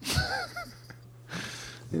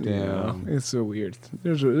 Damn. It's so weird.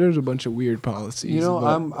 There's a bunch of weird policies.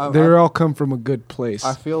 I'm they're all come from a good place.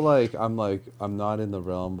 I feel like I'm not in the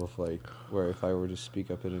realm of like where if I were to speak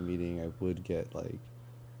up in a meeting, I would get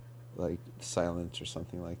like silence or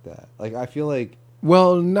something like that. Like I feel like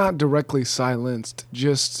Well, not directly silenced.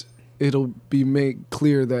 Just it'll be made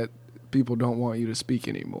clear that people don't want you to speak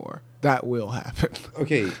anymore. That will happen.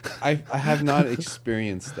 okay, I have not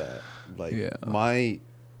experienced that. Like Yeah. my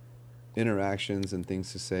interactions and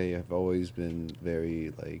things to say have always been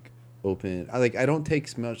very like open. I don't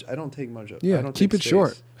take much. I don't Yeah, keep take it space.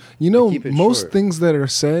 short. Keep it Most short. things that are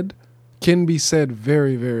said can be said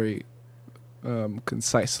very, very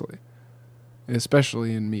concisely,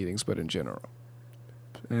 especially in meetings, but in general.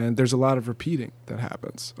 And there's a lot of repeating that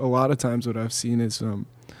happens. A lot of times what I've seen is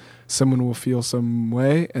someone will feel some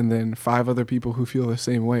way, and then 5 other people who feel the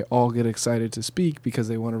same way all get excited to speak because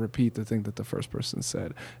they want to repeat the thing that the first person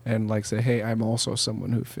said and like say, hey, I'm also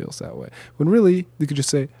someone who feels that way. When really, you could just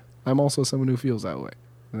say, I'm also someone who feels that way.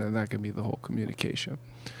 And then that can be the whole communication.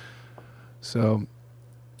 So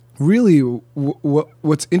really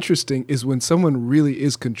what's interesting is when someone really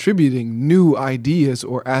is contributing new ideas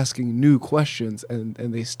or asking new questions and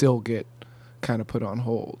they still get kind of put on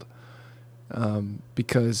hold.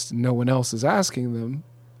 Because no one else is asking them,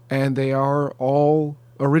 and they are all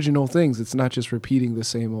original things. It's not just repeating the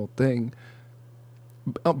same old thing.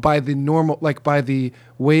 By the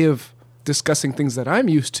way of discussing things that I'm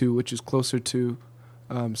used to, which is closer to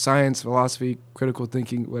science, philosophy, critical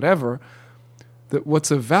thinking, whatever, that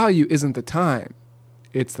what's of value isn't the time,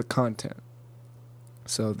 it's the content.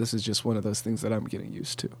 So this is just one of those things that I'm getting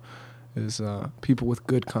used to, is people with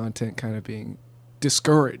good content kind of being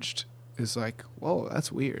discouraged. Is like, whoa,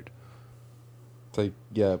 that's weird. It's like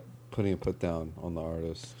putting a put down on the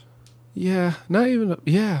artist. Yeah, not even.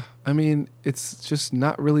 Yeah, I mean, it's just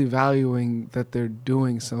not really valuing that they're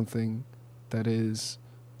doing something that is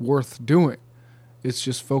worth doing. It's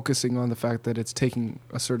just focusing on the fact that it's taking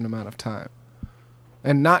a certain amount of time,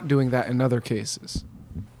 and not doing that in other cases.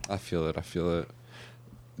 I feel it.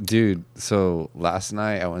 Dude, so last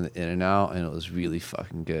night I went to In-N-Out and it was really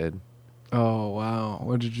fucking good. Oh wow!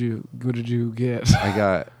 What did you get? I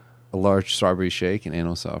got a large strawberry shake and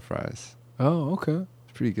anal style fries. Oh, okay.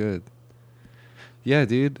 It's pretty good. Yeah,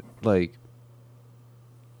 dude. Like,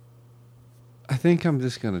 I think I'm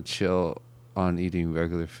just gonna chill on eating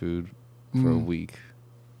regular food for a week.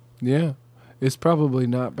 Yeah, it's probably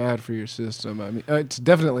not bad for your system. I mean, it's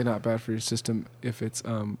definitely not bad for your system if it's.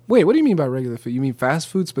 Wait, what do you mean by regular food? You mean fast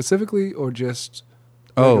food specifically, or just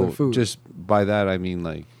regular food? Just by that I mean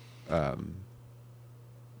like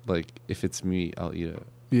if it's meat, I'll eat it.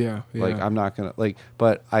 Yeah. Like I'm not gonna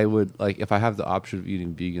but I would if I have the option of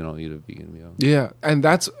eating vegan, I'll eat a vegan meal. Yeah, and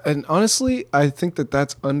honestly, I think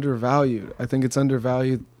that's undervalued. I think it's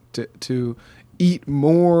undervalued to eat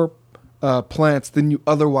more plants than you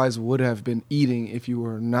otherwise would have been eating if you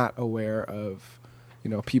were not aware of,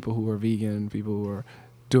 people who are vegan, people who are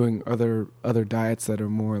doing other diets that are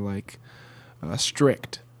more like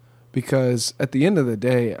strict. Because at the end of the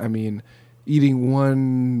day, I mean, eating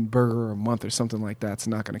one burger a month or something like that's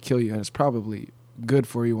not going to kill you, and it's probably good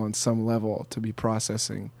for you on some level to be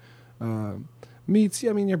processing meats.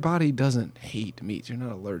 I mean, your body doesn't hate meats. You're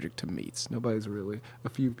not allergic to meats. Nobody's really. A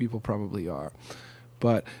few people probably are.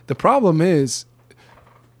 But the problem is,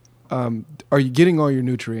 are you getting all your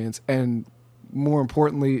nutrients? And more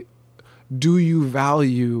importantly, do you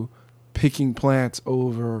value picking plants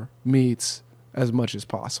over meats as much as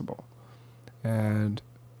possible? And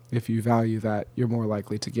if you value that, you're more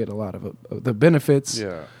likely to get a lot of the benefits.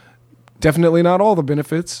 Yeah. Definitely not all the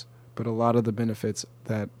benefits, but a lot of the benefits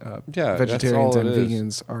that vegetarians and it is.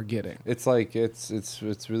 vegans are getting. It's like it's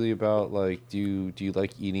really about like do you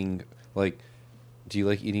like eating like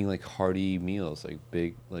hearty meals, like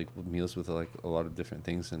big like meals with like a lot of different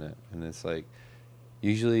things in it. And it's like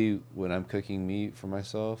usually when I'm cooking meat for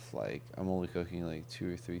myself, like I'm only cooking like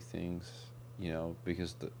 2 or 3 things,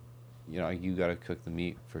 because you got to cook the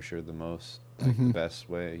meat for sure the most, like the best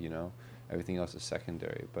way, everything else is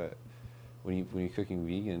secondary. But when you're cooking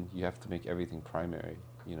vegan, you have to make everything primary,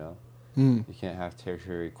 You can't have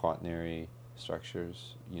tertiary, quaternary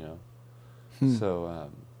structures, So,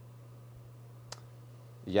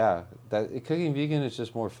 cooking vegan is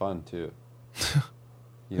just more fun too.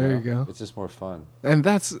 There you go. It's just more fun. And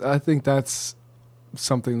I think that's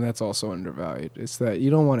something that's also undervalued. It's that you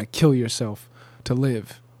don't want to kill yourself to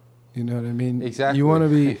live. You know what I mean? Exactly. You want to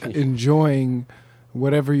be enjoying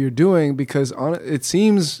whatever you're doing, because it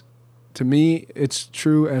seems to me it's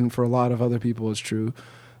true, and for a lot of other people it's true,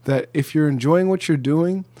 that if you're enjoying what you're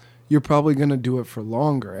doing, you're probably going to do it for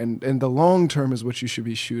longer. And the long term is what you should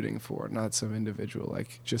be shooting for, not some individual,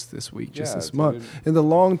 like just this week, just this month. In the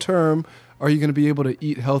long term, are you going to be able to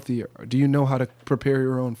eat healthier? Do you know how to prepare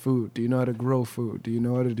your own food? Do you know how to grow food? Do you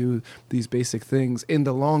know how to do these basic things in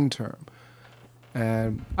the long term?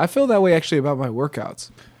 And I feel that way actually about my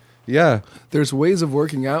workouts. Yeah. There's ways of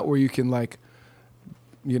working out where you can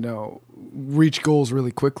reach goals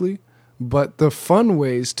really quickly. But the fun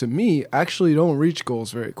ways, to me, actually don't reach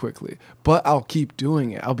goals very quickly. But I'll keep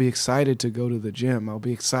doing it. I'll be excited to go to the gym. I'll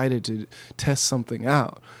be excited to test something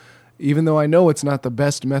out. Even though I know it's not the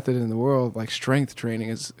best method in the world, like strength training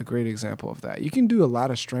is a great example of that. You can do a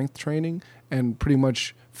lot of strength training and pretty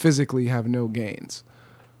much physically have no gains.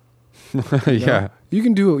 Yeah. You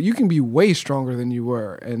can be way stronger than you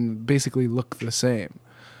were and basically look the same.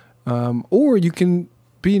 Or you can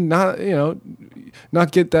be not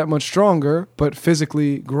get that much stronger, but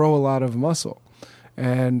physically grow a lot of muscle.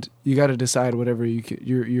 And you got to decide whatever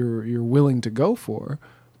you're willing to go for.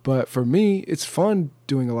 But for me, it's fun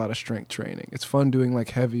doing a lot of strength training. It's fun doing like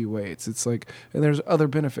heavy weights. It's like, and there's other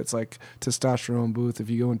benefits like testosterone boost. If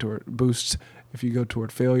you go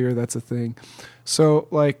toward failure, that's a thing. So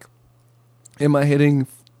like, am I hitting,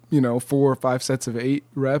 4 or 5 sets of 8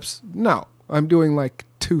 reps? No, I'm doing like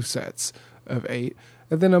 2 sets of 8.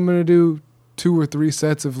 And then I'm going to do 2 or 3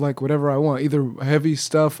 sets of like whatever I want, either heavy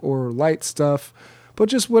stuff or light stuff, but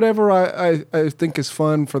just whatever I think is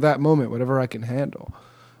fun for that moment, whatever I can handle.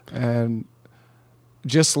 And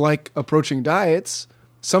just like approaching diets,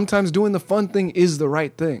 sometimes doing the fun thing is the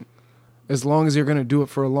right thing. As long as you're going to do it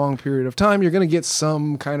for a long period of time, you're going to get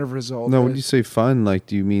some kind of result. No, when you say fun, like,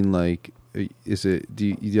 do you mean like, do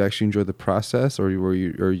you actually enjoy the process, or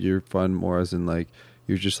you're fun more as in like,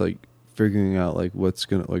 you're just like figuring out like what's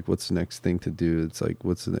the next thing to do? It's like,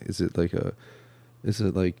 is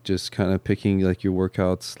it like just kind of picking like your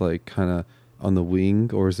workouts like kind of on the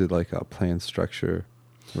wing, or is it like a planned structure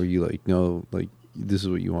where you like know like this is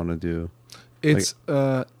what you want to do? It's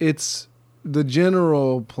the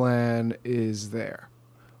general plan is there,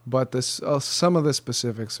 but some of the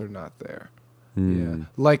specifics are not there. Yeah,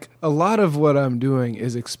 like a lot of what I'm doing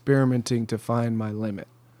is experimenting to find my limit.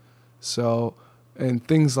 So, and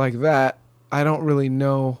things like that, I don't really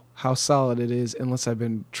know how solid it is unless I've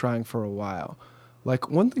been trying for a while. Like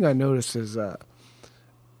one thing I noticed is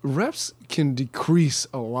reps can decrease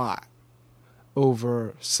a lot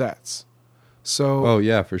over sets. So oh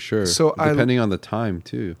yeah, for sure. So depending on the time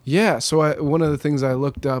too. Yeah. So one of the things I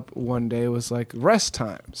looked up one day was like rest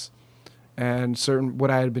times, and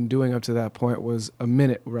what I had been doing up to that point was a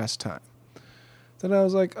minute rest time. Then I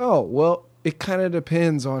was like, oh well, it kind of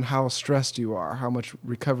depends on how stressed you are, how much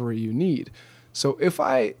recovery you need. So if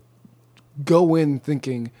I go in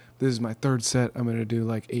thinking this is my 3rd set, I'm going to do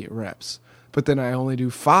like 8 reps, but then I only do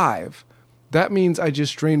 5, that means I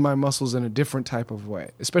just strain my muscles in a different type of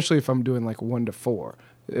way, especially if I'm doing like 1 to 4.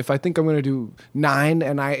 If I think I'm going to do 9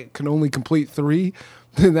 and I can only complete 3,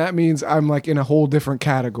 then that means I'm like in a whole different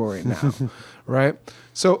category now, right?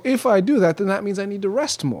 So if I do that, then that means I need to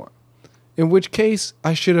rest more. In which case,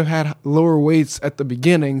 I should have had lower weights at the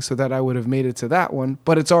beginning so that I would have made it to that one.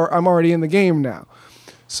 But I'm already in the game now.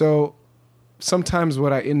 So sometimes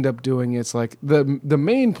what I end up doing is like the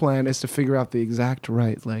main plan is to figure out the exact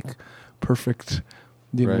right, like perfect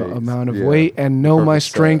amount of weight and know my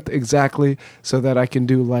strength exactly so that I can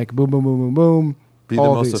do like boom, boom, boom, boom, boom. Be the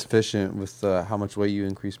most efficient with how much weight you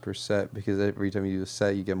increase per set, because every time you do a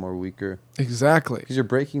set, you get more weaker. Exactly. Because you're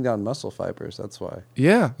breaking down muscle fibers. That's why.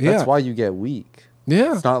 Yeah. That's why you get weak.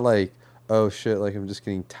 Yeah. It's not like, oh shit, like I'm just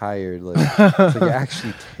getting tired. Like, it's like you're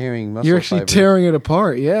actually tearing muscle. You're actually fibers. tearing it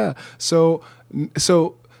apart. Yeah. So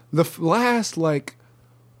the last like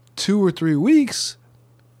 2 or 3 weeks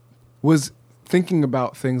was thinking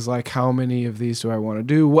about things like how many of these do I want to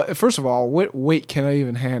do? First of all, what weight can I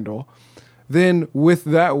even handle? Then with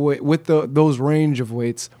that weight, with those range of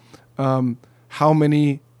weights, how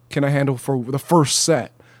many can I handle for the first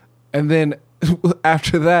set? And then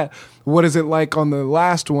after that, what is it like on the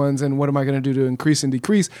last ones? And what am I going to do to increase and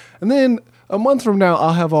decrease? And then a month from now,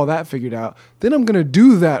 I'll have all that figured out. Then I'm going to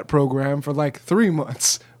do that program for like 3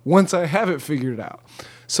 months once I have it figured out.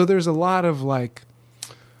 So there's a lot of like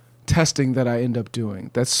testing that I end up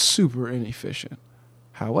doing that's super inefficient.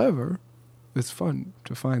 However, it's fun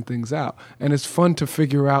to find things out, and it's fun to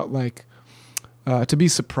figure out like to be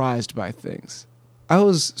surprised by things. I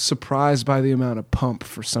was surprised by the amount of pump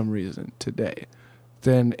for some reason today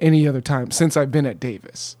than any other time since I've been at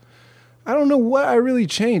Davis. I don't know what I really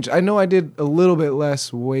changed. I know I did a little bit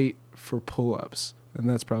less weight for pull-ups, and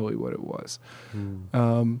that's probably what it was.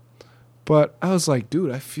 But I was like,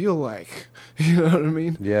 dude, I feel like, you know what I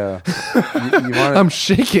mean? Yeah. you wanna, I'm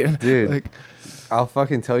shaking. Dude. Like, I'll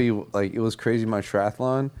fucking tell you, like, it was crazy, my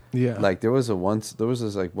triathlon. Yeah. Like, there was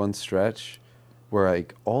this, like, one stretch where,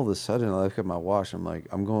 like, all of a sudden I look at my watch, I'm like,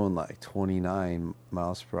 I'm going, like, 29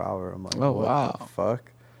 miles per hour. I'm like, oh, what wow. the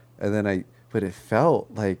fuck? And then but it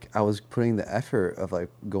felt like I was putting the effort of, like,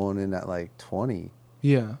 going in at, like, 20.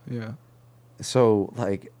 Yeah. So,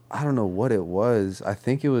 like, I don't know what it was. I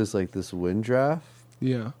think it was, like, this wind draft.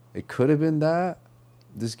 Yeah. It could have been that.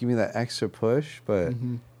 Just give me that extra push, but...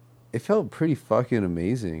 Mm-hmm. It felt pretty fucking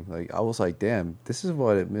amazing. Like, I was like, damn, this is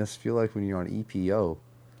what it must feel like when you're on EPO.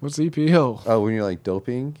 What's EPO? Oh, when you're, like,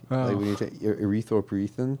 doping. Oh. Like, when you take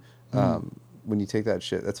erythropoietin. When you take that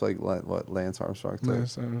shit, that's like what Lance Armstrong took.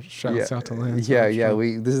 Shouts out to Lance Yeah,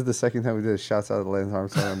 Armstrong. this is the second time we did a shouts out to Lance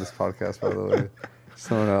Armstrong on this podcast, by the way.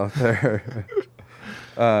 Someone out there.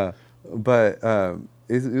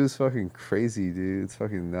 It was fucking crazy, dude. It's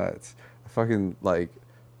fucking nuts.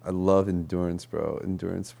 I love endurance, bro.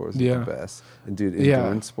 Endurance sports are the best. And dude,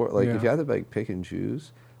 endurance sport, like if you had to like pick and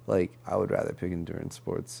choose, like I would rather pick endurance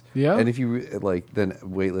sports. Yeah. And if you than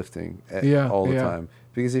weightlifting all the time,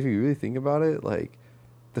 because if you really think about it, like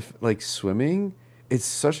like swimming, it's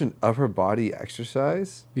such an upper body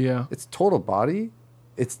exercise. Yeah. It's total body.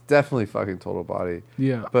 It's definitely fucking total body.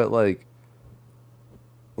 Yeah. But like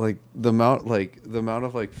the amount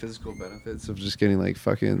of like physical benefits of just getting like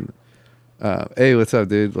fucking hey, what's up,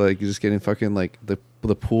 dude? Like, you're just getting fucking, like, the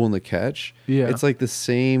pull and the catch. Yeah. It's, like, the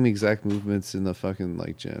same exact movements in the fucking,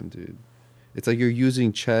 like, gym, dude. It's like you're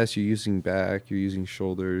using chest, you're using back, you're using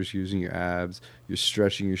shoulders, you're using your abs, you're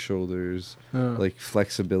stretching your shoulders, like,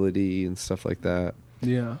 flexibility and stuff like that.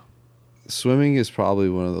 Yeah. Swimming is probably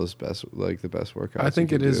one of those best, like, the best workouts. I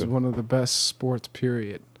think it is one of the best sports,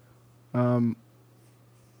 period.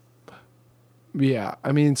 Yeah,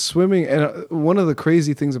 I mean, swimming, and one of the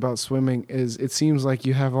crazy things about swimming is it seems like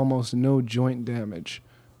you have almost no joint damage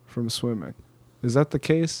from swimming. Is that the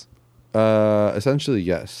case? Essentially,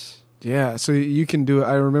 yes. Yeah, so you can do it.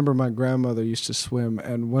 I remember my grandmother used to swim,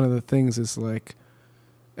 and one of the things is like,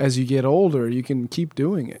 as you get older, you can keep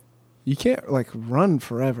doing it. You can't like run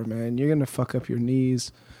forever, man. You're gonna fuck up your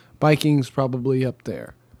knees. Biking's probably up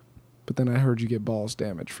there, but then I heard you get balls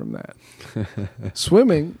damage from that.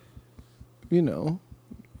 Swimming, you know,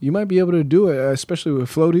 you might be able to do it, especially with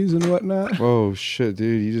floaties and whatnot. Oh shit,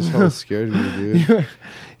 dude! You just hella scared me, dude.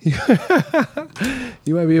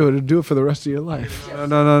 You might be able to do it for the rest of your life.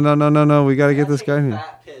 No! We gotta get this guy here.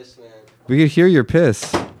 We could hear your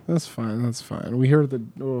piss. That's fine. That's fine. We heard the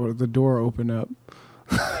door open up.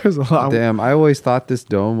 There's a lot. Damn, I always thought this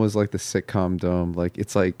dome was like the sitcom dome. Like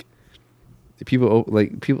it's like people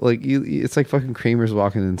like it's like fucking Kramer's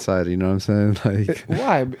walking inside. You know what I'm saying? Like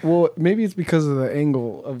why? Well, maybe it's because of the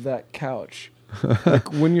angle of that couch.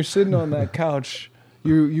 Like when you're sitting on that couch,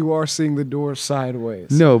 You are seeing the door sideways.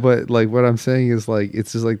 No, but like what I'm saying is like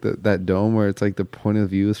it's just like that dome where it's like the point of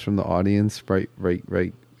view is from the audience, right,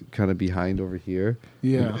 kind of behind over here.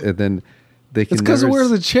 Yeah. and then they can. It's because of never where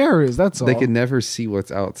the chair is. That's all. They can never see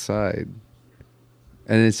what's outside,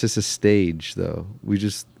 and it's just a stage. Though we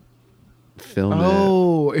just film it.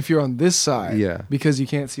 Oh, if you're on this side, Yeah. because you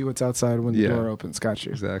can't see what's outside when the Yeah. door opens. Gotcha.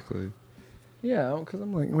 Exactly. Yeah, because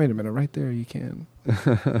I'm like, wait a minute, right there you can.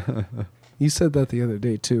 You said that the other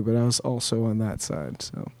day too, but I was also on that side,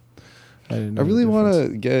 so I didn't know. I really want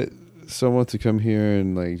to get someone to come here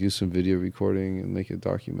and like do some video recording and make a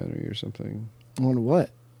documentary or something. On what?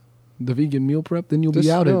 The vegan meal prep? Then you'll Just,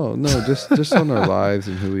 be outed. no, just on our lives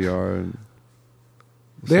and who we are. And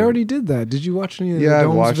They already did that. Did you watch any of Yeah, I the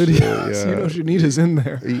Dome's watched it, videos? yeah. You know Shanita's in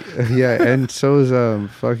there. Yeah, and so is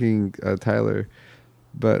fucking Tyler,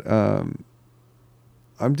 but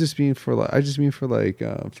I'm just mean for like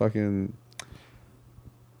fucking.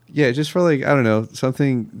 Yeah, just for like I don't know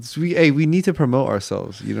something. We need to promote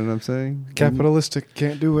ourselves. You know what I'm saying? Capitalistic,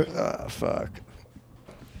 can't do it. Fuck.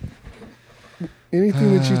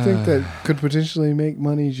 Anything that you think that could potentially make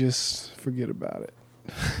money, just forget about it.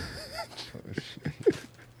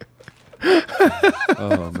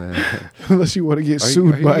 Oh man. Unless you want to get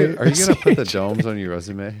sued by Are you gonna put the domes on your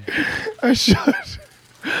resume? I should.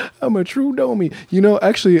 I'm a true domie. You know,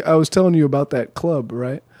 actually, I was telling you about that club,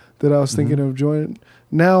 right? That I was thinking of joining.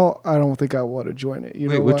 Now, I don't think I want to join it. You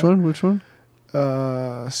know Which why? one? Which one?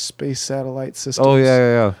 Space Satellite Systems. Oh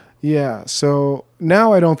yeah. Yeah. So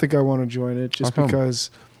now I don't think I want to join it just How come?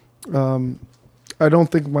 because I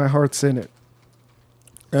don't think my heart's in it.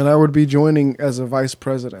 And I would be joining as a vice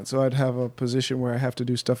president. So I'd have a position where I have to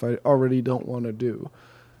do stuff I already don't want to do.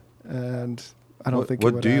 And I don't think it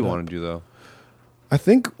What would do you add want up. to do though? I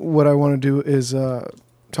think what I want to do is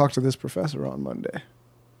talk to this professor on Monday.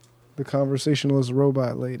 The conversationalist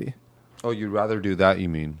robot lady. Oh, you'd rather do that? You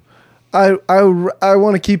mean? I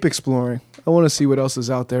want to keep exploring. I want to see what else is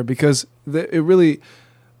out there because it really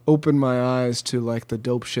opened my eyes to like the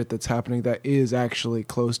dope shit that's happening that is actually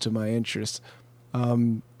close to my interest.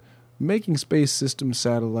 Making space system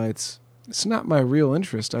satellites, it's not my real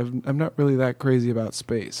interest. I'm not really that crazy about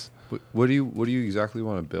space. What do you exactly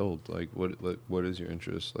want to build? Like what is your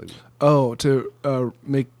interest? Like Oh, to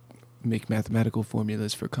make mathematical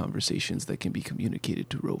formulas for conversations that can be communicated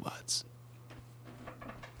to robots.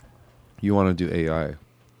 you want to do AI?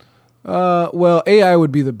 Well, AI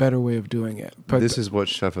would be the better way of doing it, but This is what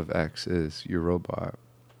Chef of X is. Your robot.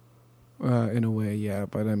 in a way, yeah.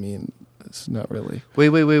 But I mean, it's not really.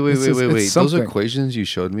 Wait. It's Those something. equations you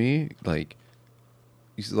showed me, like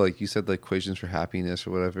you said, like equations for happiness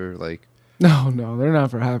or whatever. Like, No, they're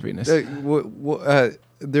not for happiness.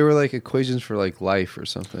 there were like equations for like life or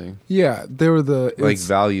something, Yeah, they were the like it's-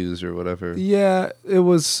 values or whatever. Yeah, it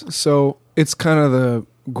was. So it's kind of the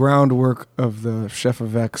groundwork of the Chef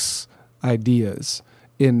of X ideas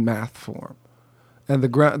in math form. And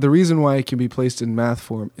the reason why it can be placed in math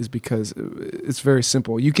form is because it's very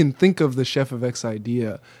simple. You can think of the Chef of X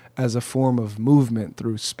idea as a form of movement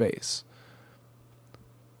through space.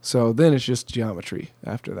 So then it's just geometry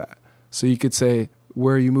after that. So you could say,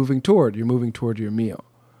 where are you moving toward? You're moving toward your meal.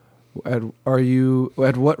 At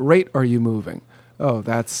what rate are you moving? Oh,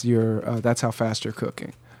 that's that's how fast you're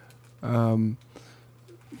cooking.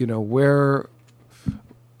 Where,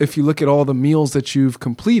 if you look at all the meals that you've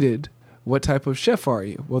completed, what type of chef are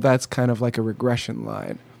you? Well, that's kind of like a regression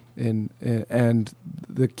line, and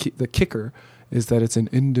the kicker is that it's an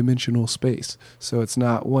n-dimensional space. So it's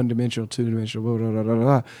not one-dimensional, two-dimensional, blah, blah, blah, blah,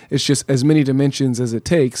 blah. It's just as many dimensions as it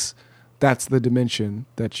takes. That's the dimension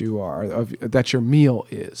that you are, that your meal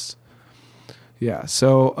is. Yeah.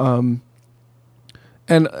 So,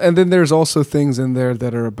 and then there's also things in there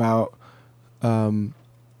that are about,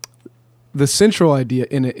 the central idea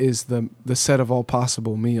in it is the set of all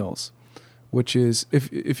possible meals, which is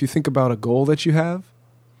if you think about a goal that you have,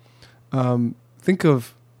 think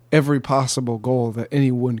of every possible goal that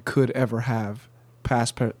anyone could ever have,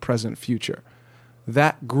 past, present, future.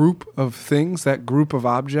 That group of things, that group of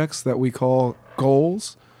objects that we call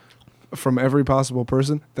goals from every possible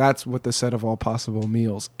person, that's what the set of all possible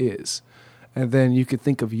meals is. And then you could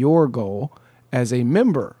think of your goal as a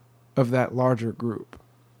member of that larger group.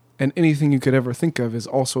 And anything you could ever think of is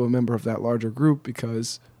also a member of that larger group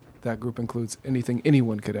because that group includes anything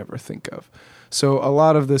anyone could ever think of. So a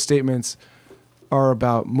lot of the statements are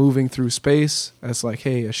about moving through space as like,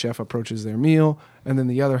 hey, a chef approaches their meal. And then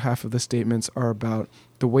the other half of the statements are about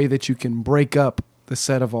the way that you can break up the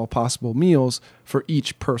set of all possible meals for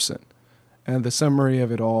each person. And the summary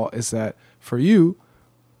of it all is that for you,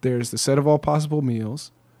 there's the set of all possible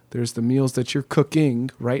meals. There's the meals that you're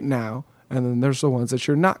cooking right now, and then there's the ones that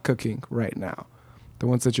you're not cooking right now. The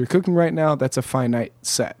ones that you're cooking right now, that's a finite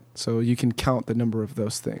set. So you can count the number of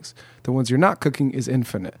those things. The ones you're not cooking is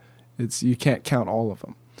infinite. You can't count all of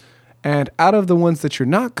them. And out of the ones that you're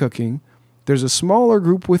not cooking, there's a smaller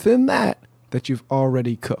group within that you've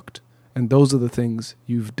already cooked. And those are the things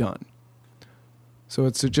you've done. So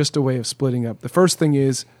it's just a way of splitting up. The first thing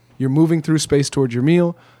is you're moving through space towards your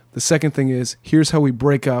meal. The second thing is here's how we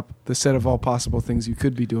break up the set of all possible things you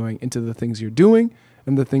could be doing into the things you're doing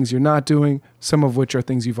and the things you're not doing, some of which are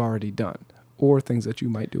things you've already done or things that you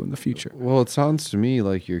might do in the future. Well, it sounds to me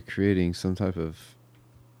like you're creating some type of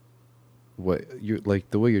what you're like.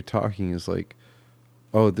 The way you're talking is like,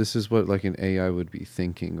 oh, this is what like an AI would be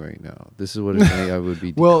thinking right now. This is what an AI would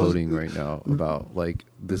be Well, decoding right now about like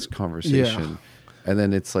this conversation. And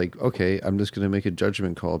then it's like, okay, I'm just going to make a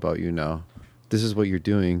judgment call about you now. This is what you're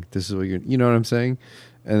doing. This is what you know what I'm saying?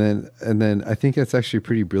 And then I think that's actually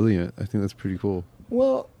pretty brilliant. I think that's pretty cool.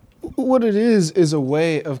 Well, what it is a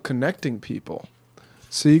way of connecting people.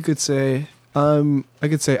 So you could say, I'm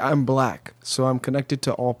black, so I'm connected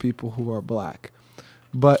to all people who are black.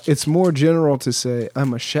 But it's more general to say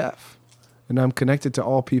I'm a chef, and I'm connected to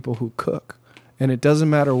all people who cook. And it doesn't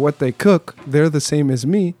matter what they cook, they're the same as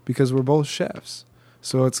me because we're both chefs.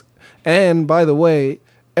 So and by the way,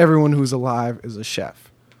 everyone who's alive is a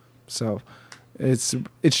chef. So it's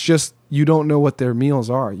just you don't know what their meals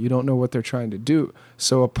are. You don't know what they're trying to do.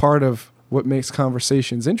 So a part of what makes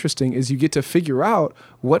conversations interesting is you get to figure out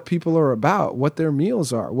what people are about, what their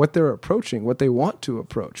meals are, what they're approaching, what they want to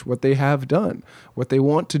approach, what they have done, what they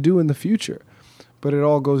want to do in the future. But it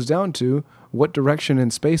all goes down to what direction in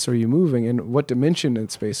space are you moving and what dimension in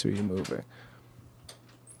space are you moving.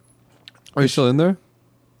 Are you still in there?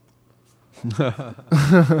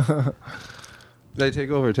 Hey, take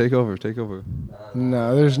over.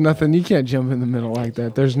 No, there's nothing. You can't jump in the middle like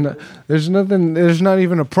that. There's nothing. There's not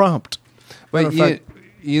even a prompt. Wait,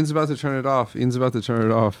 Ian's about to turn it off.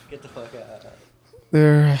 Get the fuck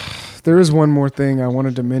out. There is one more thing I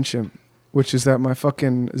wanted to mention, which is that my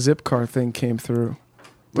fucking Zipcar thing came through.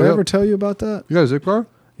 Did I ever tell you about that? You got a Zipcar?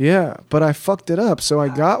 Yeah, but I fucked it up. So I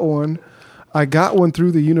got one. I got one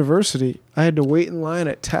through the university. I had to wait in line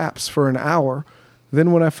at Taps for an hour.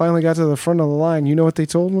 Then when I finally got to the front of the line, you know what they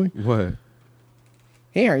told me? What?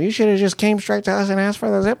 Here, you should have just came straight to us and asked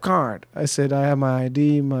for the Zip card. I said, I have my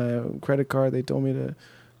ID, my credit card. They told me to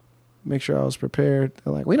make sure I was prepared.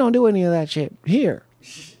 They're like, we don't do any of that shit here.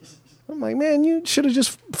 I'm like, man, you should have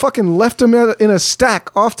just fucking left them in a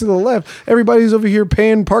stack off to the left. Everybody's over here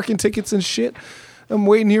paying parking tickets and shit. I'm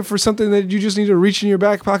waiting here for something that you just need to reach in your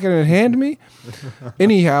back pocket and hand me.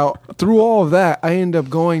 Anyhow, through all of that, I end up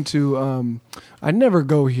going to, I never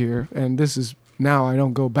go here, and this is, now I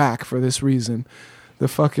don't go back for this reason. The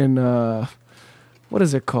fucking, what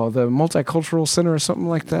is it called? The Multicultural Center or something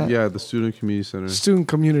like that? Yeah, the Student Community Center. Student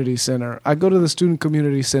Community Center. I go to the Student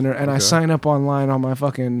Community Center, and I sign up online on my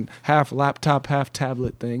fucking half laptop, half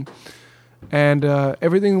tablet thing. And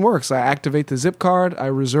everything works. I activate the Zip card. I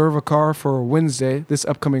reserve a car for Wednesday, this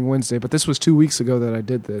upcoming Wednesday. But this was 2 weeks ago that I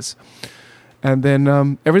did this. And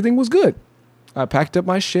then everything was good. I packed up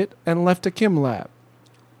my shit and left to Kim Lab.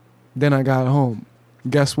 Then I got home.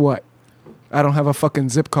 Guess what? I don't have a fucking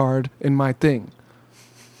Zip card in my thing.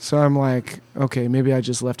 So I'm like, okay, maybe I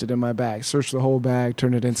just left it in my bag. Search the whole bag,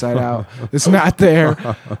 turn it inside out. It's not there.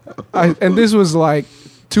 And this was like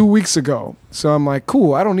 2 weeks ago. So I'm like,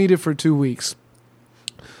 cool, I don't need it for 2 weeks.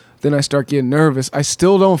 Then I start getting nervous. I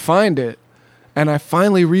still don't find it. And I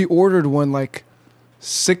finally reordered one like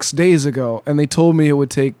 6 days ago. And they told me it would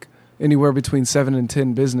take anywhere between 7 and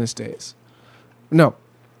 10 business days. No,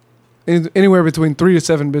 anywhere between 3 to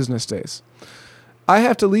 7 business days. I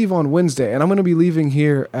have to leave on Wednesday, and I'm going to be leaving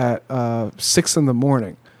here at 6 in the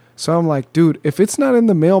morning. So I'm like, dude, if it's not in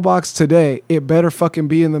the mailbox today, it better fucking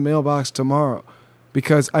be in the mailbox tomorrow.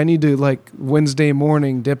 Because I need to, like, Wednesday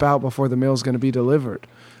morning dip out before the mail's going to be delivered.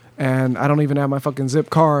 And I don't even have my fucking Zip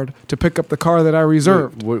card to pick up the car that I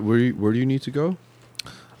reserved. Where do you need to go?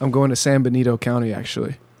 I'm going to San Benito County,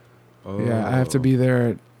 actually. Oh. Yeah, I have to be there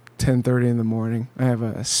at 10:30 in the morning. I have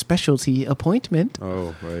a specialty appointment.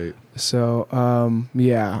 Oh, right. So,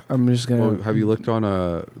 yeah, I'm just going to... Well, have you looked on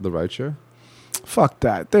the rideshare? Fuck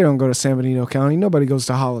that. They don't go to San Benito County. Nobody goes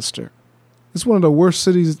to Hollister. It's one of the worst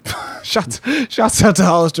cities. Shouts out to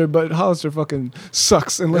Hollister, but Hollister fucking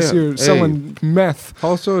sucks unless you're selling meth.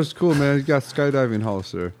 Hollister is cool, man. You got skydiving in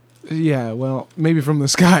Hollister. Yeah, well, maybe from the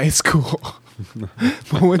sky it's cool.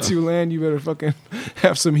 But once you land, you better fucking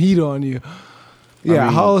have some heat on you. Yeah, I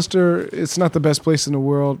mean, Hollister, it's not the best place in the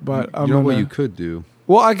world, but you know what you could do?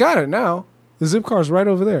 Well, I got it now. The Zipcar's right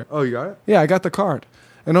over there. Oh, you got it? Yeah, I got the card.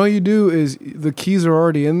 And all you do is the keys are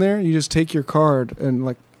already in there. You just take your card and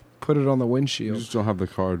like put it on the You windshield. just don't have the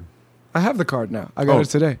card. I have the card now. I got Oh. it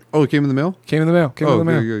today. Oh, it came in the mail? Came in the mail. Came in the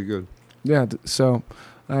mail. Good. Yeah, so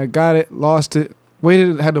I got it, lost it,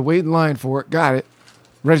 had to wait in line for it, got it,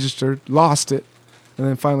 registered, lost it, and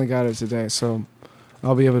then finally got it today. So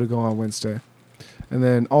I'll be able to go on Wednesday. And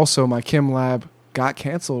then also my chem lab got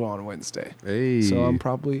canceled on Wednesday. Hey. So I'm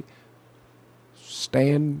probably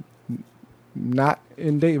staying not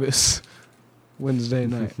in Davis Wednesday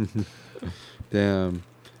night. Damn.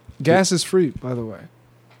 Gas is free, by the way.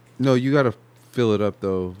 No, you got to fill it up,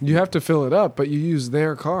 though. You have to fill it up, but you use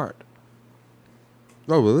their card.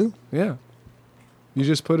 Oh, really? Yeah. You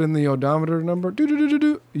just put in the odometer number,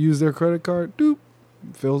 do, use their credit card, doop,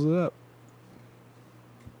 fills it up.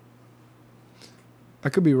 I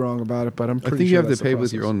could be wrong about it, but I'm I pretty think sure you have that's to the pay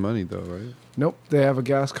with your process. own money, though, right? Nope, they have a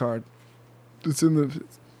gas card. It's in the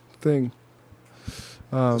thing.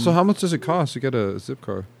 So how much does it cost to get a zip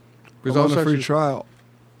card? I'm on a free trial.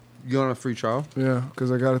 You on a free trial? Yeah,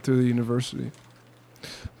 because I got it through the university.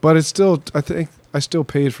 But it's still, I think I still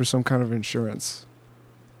paid for some kind of insurance.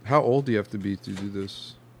 How old do you have to be to do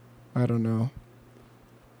this? I don't know.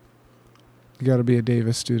 You got to be a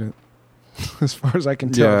Davis student. As far as I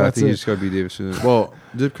can tell, Yeah, I that's think you it. just got to be Davis student. Well,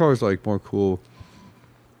 zip car is like more cool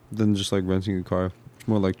than just like renting a car. It's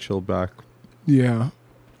more like chilled back. Yeah.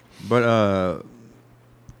 But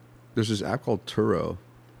there's this app called Turo.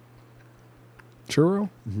 Churro?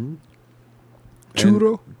 Mm-hmm.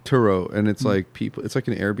 Churro? Turo, and it's like people. It's like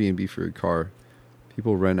an Airbnb for your car.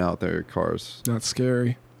 People rent out their cars. That's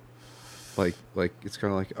scary. Like it's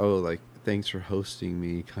kind of like, oh, like thanks for hosting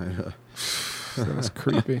me, kind of. That's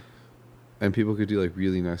creepy. And people could do like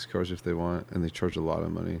really nice cars if they want, and they charge a lot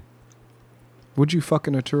of money. Would you fuck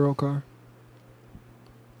in a Turo car?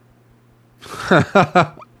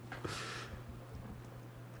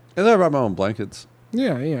 And then I brought my own blankets.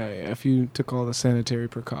 Yeah. If you took all the sanitary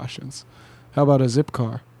precautions. How about a zip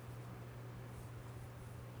car?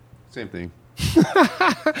 Same thing.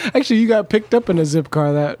 Actually, you got picked up in a zip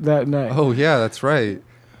car that night. Oh yeah, that's right,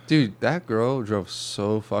 dude. That girl drove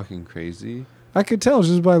so fucking crazy. I could tell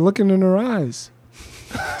just by looking in her eyes.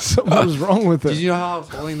 Something was wrong with her. Did you know how I was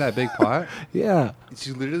holding that big pot? Yeah.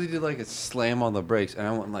 She literally did like a slam on the brakes, and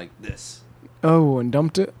I went like this, Oh, and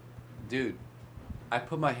dumped it? dude. I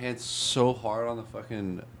put my hand so hard on the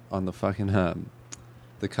fucking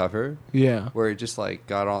the cover Yeah. where it just like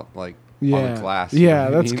got on like Yeah. on the glass. you know Yeah, what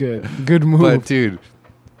I that's mean? good. Good move. But dude,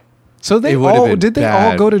 so they it would've all been did they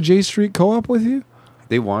all bad. go to J Street Co-op with you?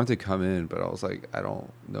 they wanted to come in, but I was like, I don't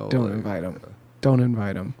know. Don't like, invite them. Don't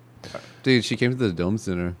invite them. Dude, she came to the Domes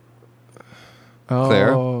dinner. Oh,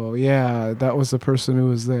 Claire? yeah, that was the person who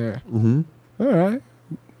was there. Mm-hmm. All right.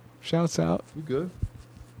 Shouts out. You good?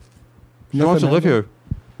 Nothing She wants to live happened?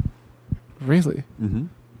 here. Really? Mm-hmm.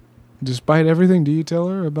 Despite everything, do you tell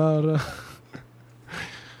her about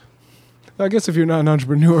I guess if you're not an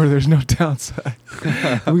entrepreneur, there's no downside.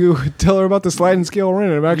 We would tell her about the sliding scale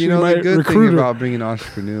rent. It actually You know, might the good recruit thing her. about bringing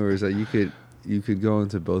entrepreneurs is that you could go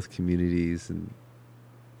into both communities and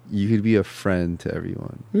you could be a friend to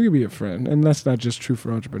everyone. We could be a friend, and that's not just true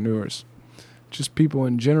for entrepreneurs. Just people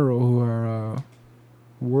in general who are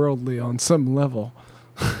worldly on some level.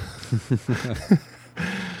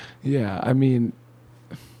 Yeah, I mean,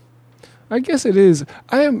 I guess it is.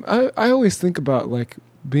 I always think about like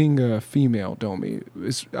being a female Domi.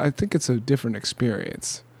 I think it's a different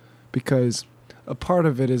experience because a part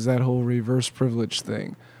of it is that whole reverse privilege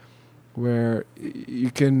thing, where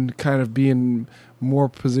you can kind of be in more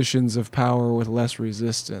positions of power with less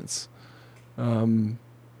resistance. And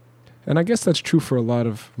I guess that's true for a lot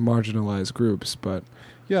of marginalized groups, but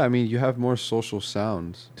Yeah, I mean, you have more social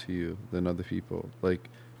sounds to you than other people. Like,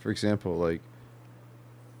 for example, like,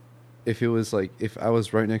 if it was like, if I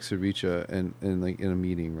was right next to Richa and like in a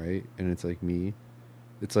meeting, right? And it's like me,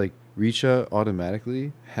 it's like Richa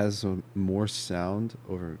automatically has more sound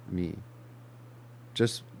over me.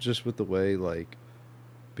 Just with the way, like,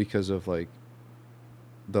 because of like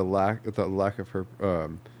the lack of her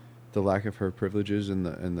the lack of her privileges and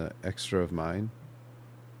the extra of mine.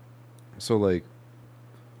 So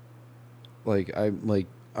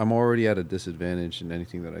I'm already at a disadvantage in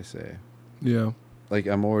anything that I say. yeah. Like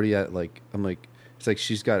I'm already at like I'm like it's like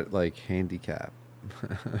she's got like handicap.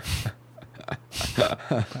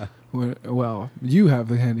 Well, you have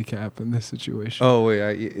the handicap in this situation. Oh wait,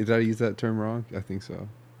 did I use that term wrong? I think so.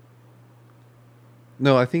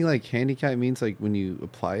 No, I think like handicap means like when you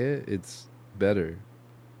apply it, it's better.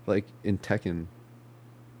 Like in Tekken.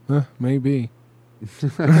 Maybe.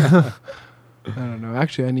 I don't know.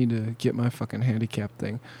 Actually, I need to get my fucking handicap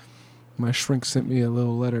thing. My shrink sent me a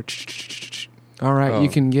little letter. All right, you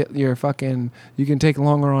can get your fucking. You can take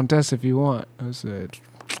longer on tests if you want. I said,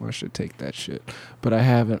 I should take that shit, but I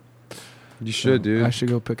haven't. You should, dude. I should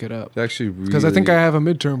go pick it up. It's actually really because I think I have a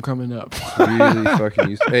midterm coming up. really fucking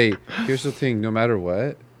useful. Hey, here's the thing: no matter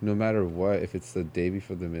what, if it's the day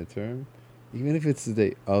before the midterm, even if it's the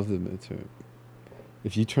day of the midterm,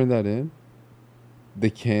 if you turn that in,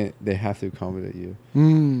 they have to accommodate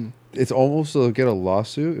you. It's almost they'll get a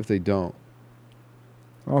lawsuit if they don't.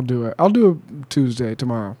 I'll do it. I'll do it Tuesday,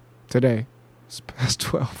 tomorrow. Today. It's past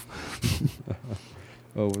 12.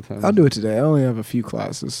 Oh, what time? I'll do it today. I only have a few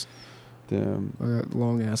classes. Damn. I got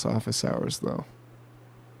long ass office hours though.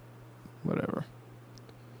 Whatever.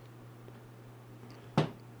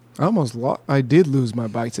 I did lose my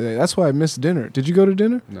bike today. That's why I missed dinner. Did you go to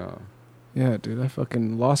dinner? No. Yeah, dude. I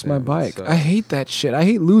fucking lost my Damn, bike. sucks. I hate that shit. I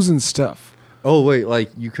hate losing stuff. Oh wait,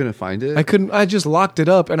 like you couldn't find it? I just locked it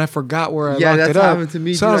up and I forgot where I locked that's it up. happened to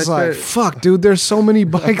me, so dude. I was I like, tried- fuck, dude, there's so many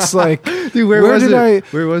bikes. Like, Dude, where was it?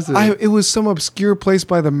 Where was it? It was some obscure place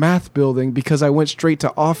by the math building because I went straight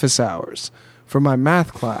to office hours for my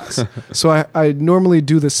math class. So I normally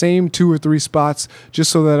do the same 2 or 3 spots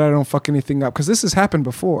just so that I don't fuck anything up. Because this has happened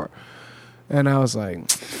before. And I was like,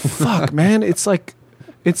 fuck, man. It's like,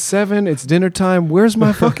 it's 7, it's dinner time. Where's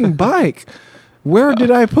my fucking bike? Where did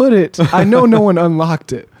I put it? I know no one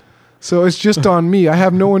unlocked it. So it's just on me. I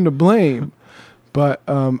have no one to blame. But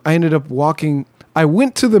I ended up walking. I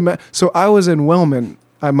went to the... So I was in Wellman.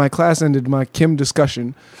 My class ended, my Kim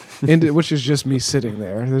discussion ended, which is just me sitting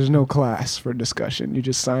there. There's no class for discussion. You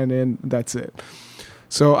just sign in. That's it.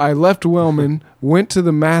 So I left Wellman, went to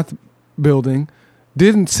the math building,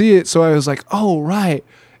 didn't see it. So I was like, oh, right.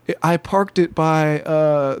 I parked it by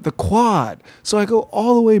the quad. So I go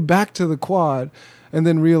all the way back to the quad and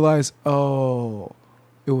then realize, oh,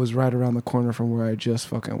 it was right around the corner from where I just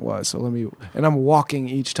fucking was. So and I'm walking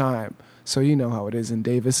each time. So you know how it is in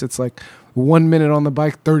Davis. It's like 1 minute on the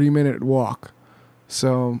bike, 30-minute walk.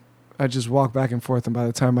 So I just walked back and forth. And by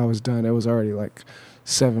the time I was done, it was already like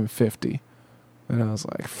 7:50. And I was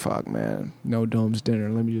like, fuck, man, no Dome's dinner.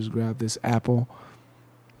 Let me just grab this apple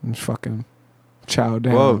and fucking chow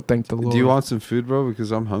down. Whoa. Thank the Lord. Do you want some food, bro?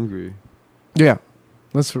 Because I'm hungry. Yeah.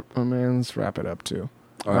 Let's wrap it up too.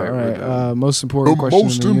 All right. We're done. Most important The question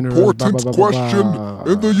most in the universe. important question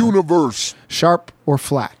in the universe. Sharp or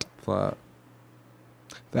flat? Flat.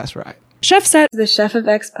 That's right. Chef said, The Chef of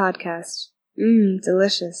X podcast.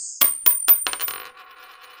 Delicious.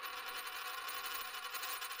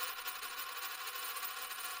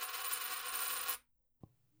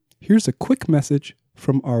 Here's a quick message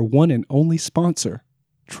from our one and only sponsor,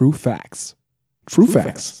 True Facts. True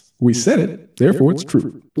Facts. We said it, therefore it's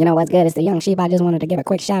true. You know what's good? It's the Young Sheep. I just wanted to give a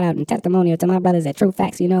quick shout out and testimonial to my brothers at True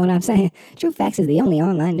Facts. You know what I'm saying? True Facts is the only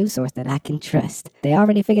online news source that I can trust. They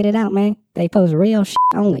already figured it out, man. They post real shit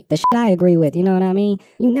only. The shit I agree with, you know what I mean?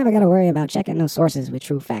 You never gotta worry about checking those sources with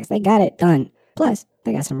True Facts. They got it done. Plus,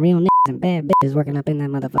 they got some real niggas and bad bitches working up in that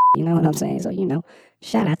motherfucker. You know what I'm saying? So,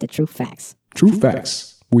 shout out to True Facts. True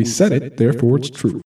Facts. We said it, therefore it's true.